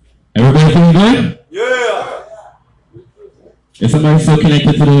 Everybody feeling good? Yeah. Is somebody still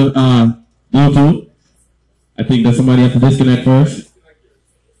connected to the YouTube? I think that somebody has to disconnect first.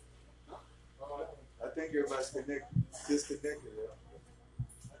 I think everybody's disconnected.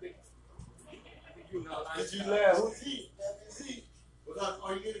 I think you know. Did you laugh? Who's he?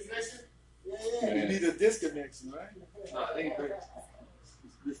 Are you getting a connection? Yeah. You need a disconnection, right? No, I think it's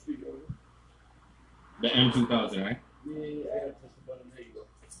this speaker over. The M2000, right? Yeah, I gotta push the button. There you go.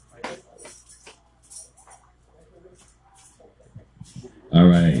 All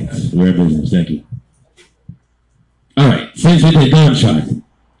right, we're in business. Thank you. All right, since we did gunshot,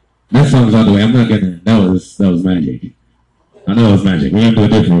 that song's out the way. I'm not gonna. That was magic. I know it was magic. We're gonna do a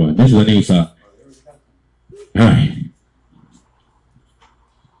different one. This is a new song. All right.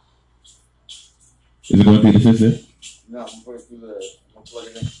 Is it going through the system? No, I'm going through the. I'm plug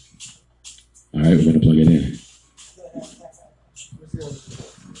it in. All right, we're gonna plug it in.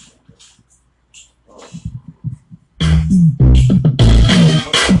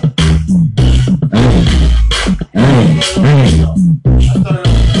 Hey.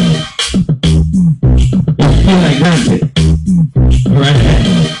 Let's feel like dancing. All right.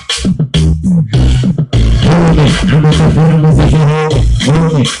 Hold it. I'm not a famous if you hold it.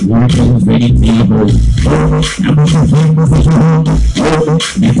 Hold it. Work on the big table. Hold it. I'm not a famous if you hold it. Hold it.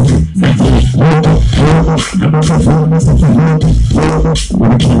 That's it. Hold it. I'm not a famous if you hold it. Hold it.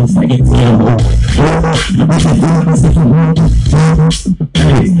 Work on the second table. Hold it. I'm not a famous if you hold it. Hold it.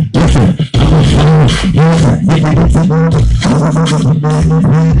 Hey, listen. I'm a famous. Yeah, you can get to know it. I'm a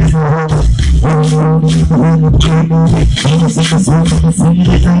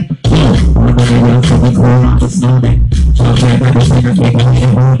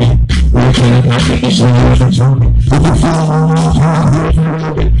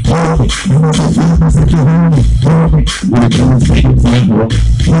famous if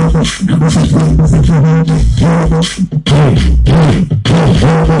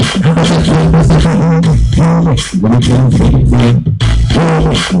hold it.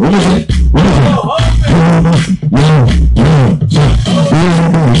 What is it?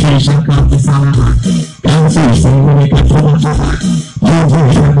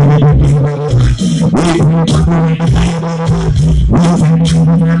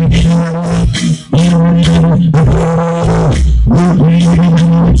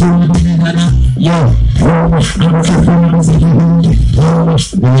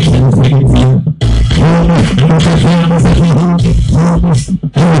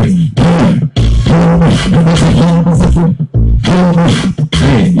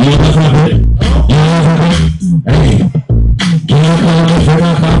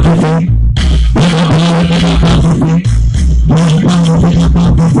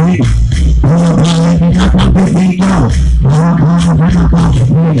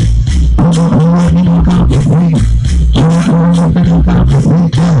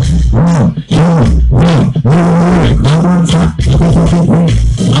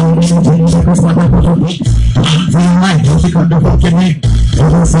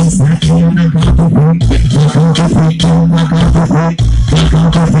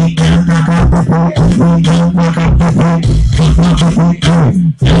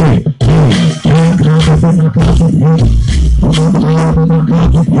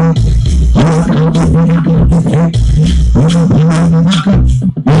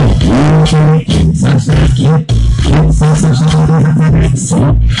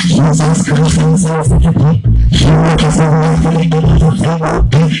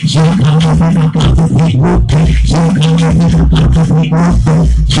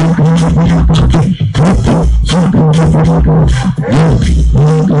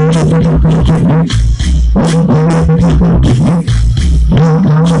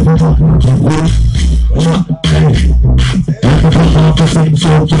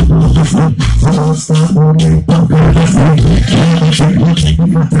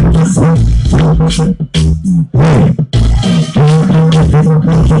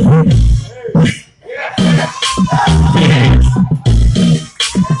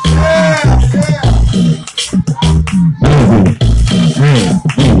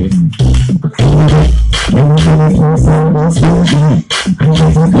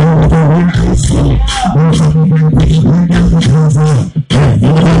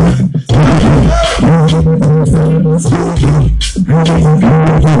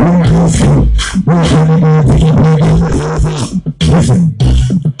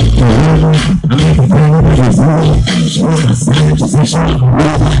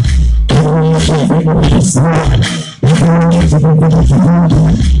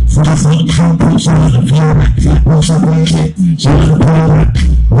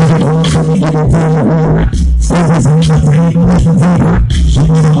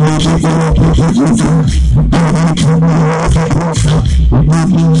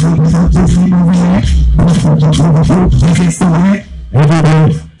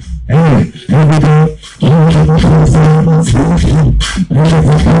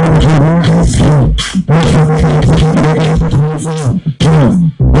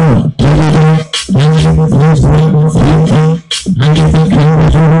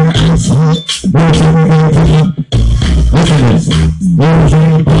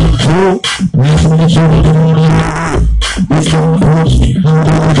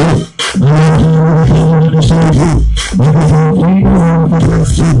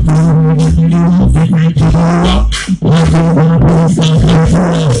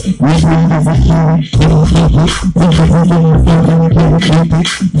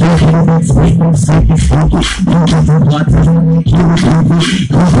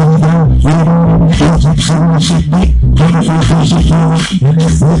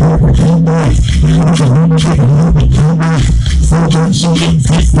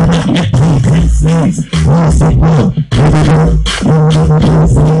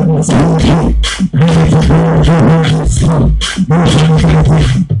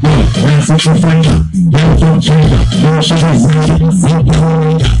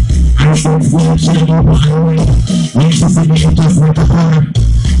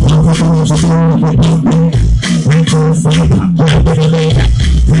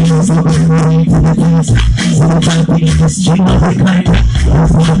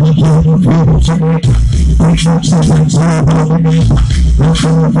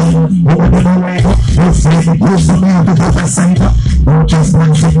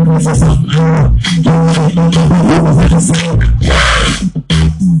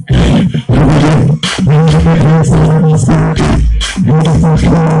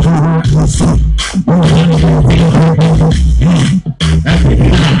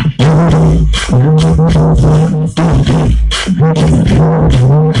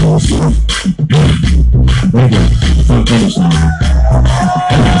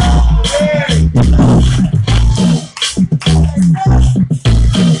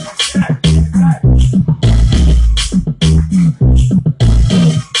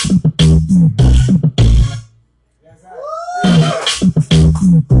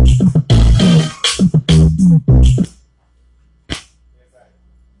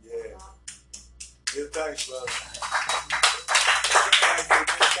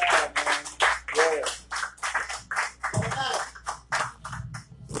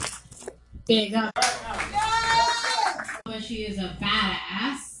 Big up. She is a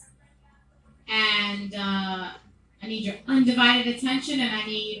badass, and I need your undivided attention, and I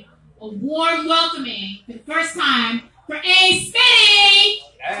need a warm welcoming for the first time for Ayisyen. Hey.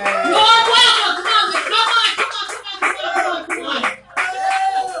 Warm welcome. Come on.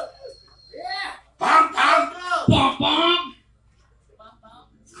 Bum, bum.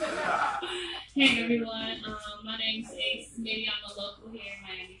 Hey everyone, my name's Ace. Maybe I'm a local here in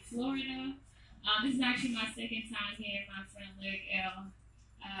Miami, Florida. This is actually my second time here. My friend Lyric L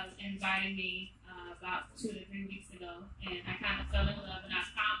invited me about 2 to 3 weeks ago, and I kind of fell in love, and I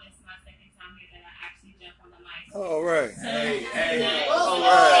promised my second time here that I actually jump on the mic. All right. All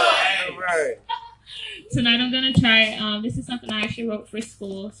right. Tonight I'm gonna try. This is something I actually wrote for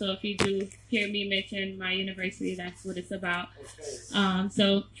school. So if you do hear me mention my university, that's what it's about.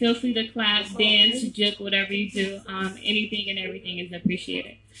 So feel free to clap, dance, juke, whatever you do. Anything and everything is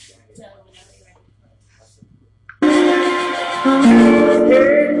appreciated.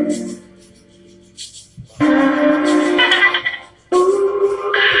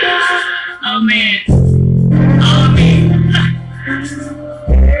 Oh man, on me.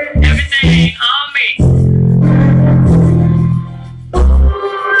 Everything on me.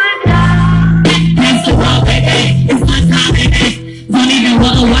 That's the wrong baby. It's my time, baby. Don't even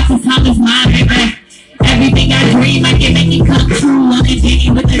wanna watch the time, it's mine, baby. Everything I dream, I can make it come true. On a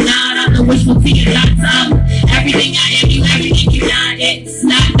genie with a nod, I'm the wishful thinking lots of. Everything I am, you, everything you not. It's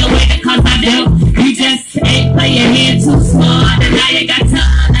not the way the cause I do. You just ain't play your hand too smart. And now you got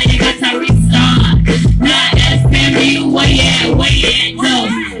time, now you got to restart. Now SMU, where you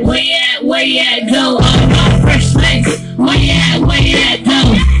at, though? All my fresh legs, where you at,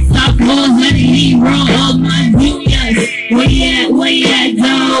 though? Sophomores, let me roll all my juniors. Where you at,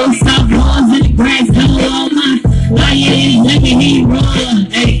 though? Sophomores in the grass, though. All my lions, let me roll.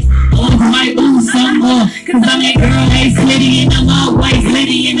 Hey, I might move some more. Cause I'm that girl, hey, slitty, and I'm always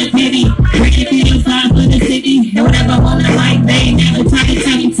litty in the pity. Breaking through the side for the city. And whatever I wanna like, they never try to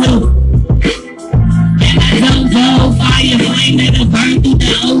tell me to. And I don't go fire flame that'll burn through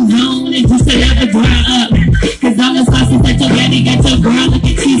the ozone. And just to never dry up. Cause I'm the sausage that your daddy got your girl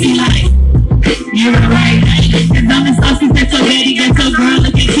looking cheesy like. You're right, cause I'm the sausage that your daddy got your girl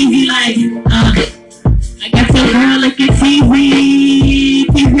looking cheesy like. I got your girl looking cheesy,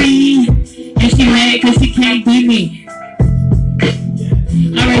 and she mad cause she can't be me.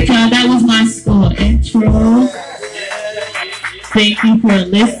 Alright y'all, that was my school intro. Thank you for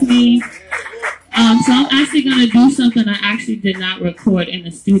listening. So I'm actually going to do something I actually did not record in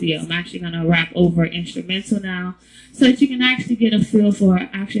the studio. I'm actually going to rap over instrumental now so that you can actually get a feel for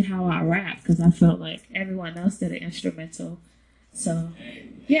actually how I rap, because I felt like everyone else did an instrumental. So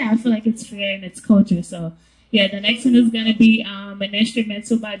yeah, I feel like it's fair in its culture. So yeah, the next one is going to be an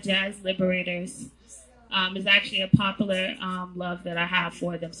instrumental by Jazz Liberators. It's actually a popular love that I have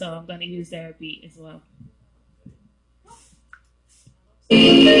for them, so I'm going to use their beat as well.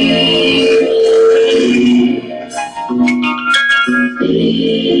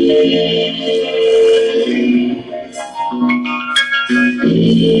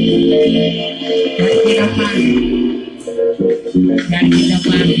 Gotta get up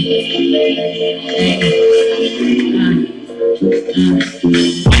on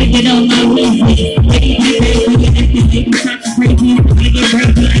I get on my knees, baby, try to break me, I get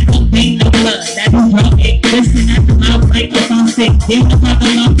crazy, I don't pay no blood. That is wrong, listen at the mouth like the phone sick. Give the fuck a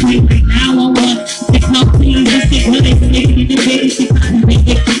long play right now on one. Six no clean, this shit really slick in the baby, she trying to make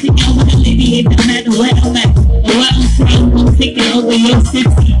it. I think I wanna live it, no matter what I'm at. Or what I'm from, I'm taking over your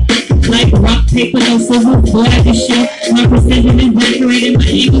 60. Like rock, paper, no scissors, boy, I can shoot. My precision is decorated, my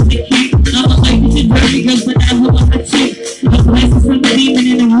angles are cute. I'm a like with your dirty girls, but I hope I cheat. I'm blessed from the demon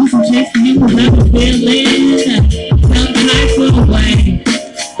in the roof, I'm chasing you, cause I'm feeling some type of way.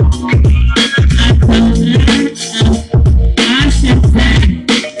 I should say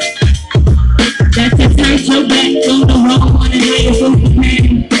that you turned your back on the wrong one and now you're supposed to pay.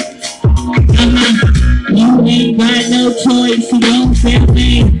 You ain't got no choice, you don't feel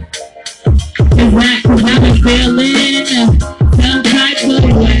me. Cause I've been feeling some type of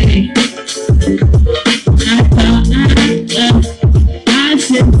way. I thought I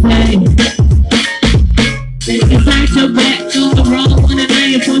should say that you turned your back on the wrong one and now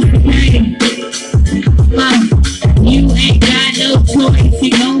you're supposed to pay. You ain't got no choice,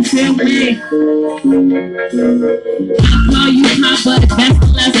 you gon' feel me. I call you Papa, that's the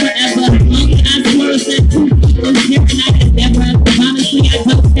last forever. Long as I swerve, said two people here and I can never. Honestly, I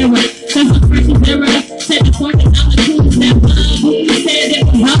don't care. Cause I'm fresh as ever. Said the point that I'm the coolest ever. Who said it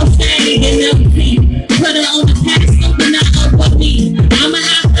was all shady and empty? Put her on the pedestal, but not over me. I'ma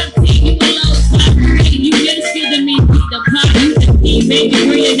have some tea, you alone, stop hurting. You get a skill to me, beat the pot, you the key, baby,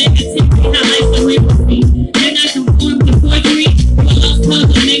 bring your negativity, how life's away with me. Then I conform to forgery.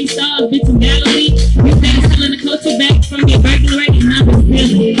 Close the name stars, bitch, in Galilee. You better selling the culture back from your burglary, and I've been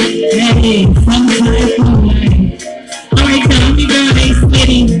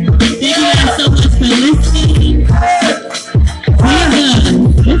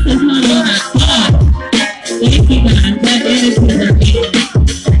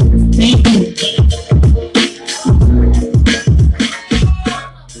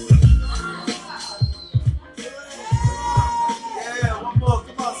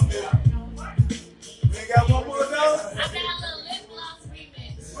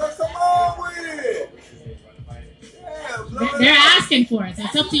They're asking for it, so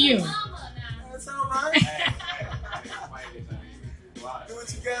it's up to you. That's all right. Do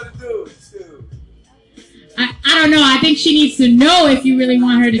what you gotta do. Shoot. I don't know. I think she needs to know if you really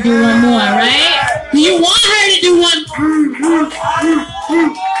want her to do one more, right? Do you want her to do one?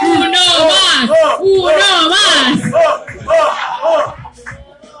 Uno más. Uno más.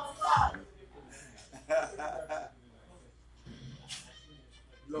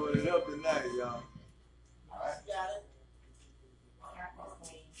 Load it up tonight, y'all.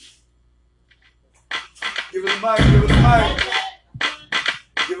 Give it a mic, give it a mic.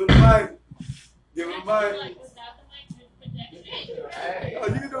 Give it a mic. Give it a mic. Oh,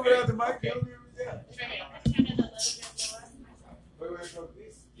 you can do it without the mic.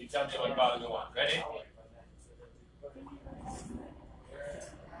 You tell me what volume you want. Ready?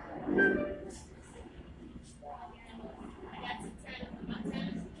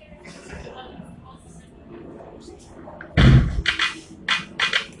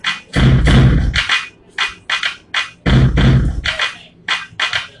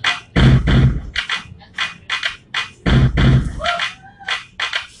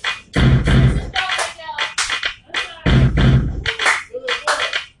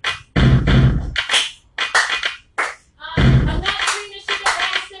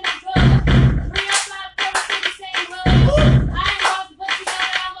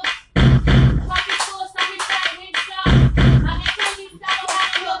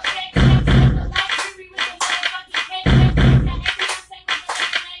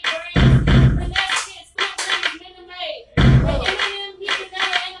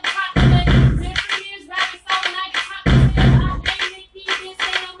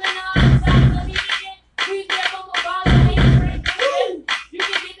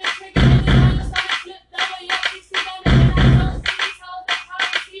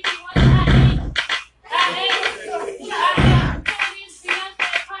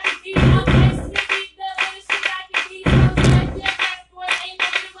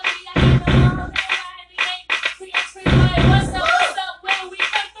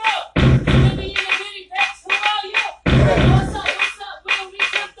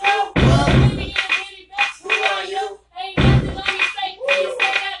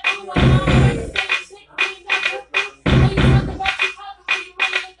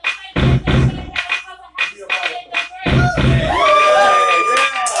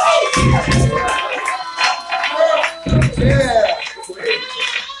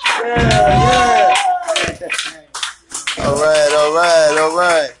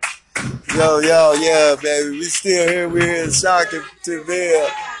 Yeah, baby. We still here. We're here in Shocking to Ville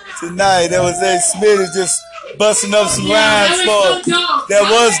tonight. That was A. Smitty just busting up some rhymes for. That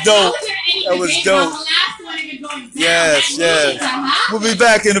was dope. That was dope. Yes, yes. We'll be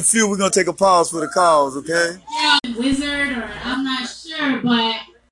back in a few. We're going to take a pause for the calls, okay? Wizard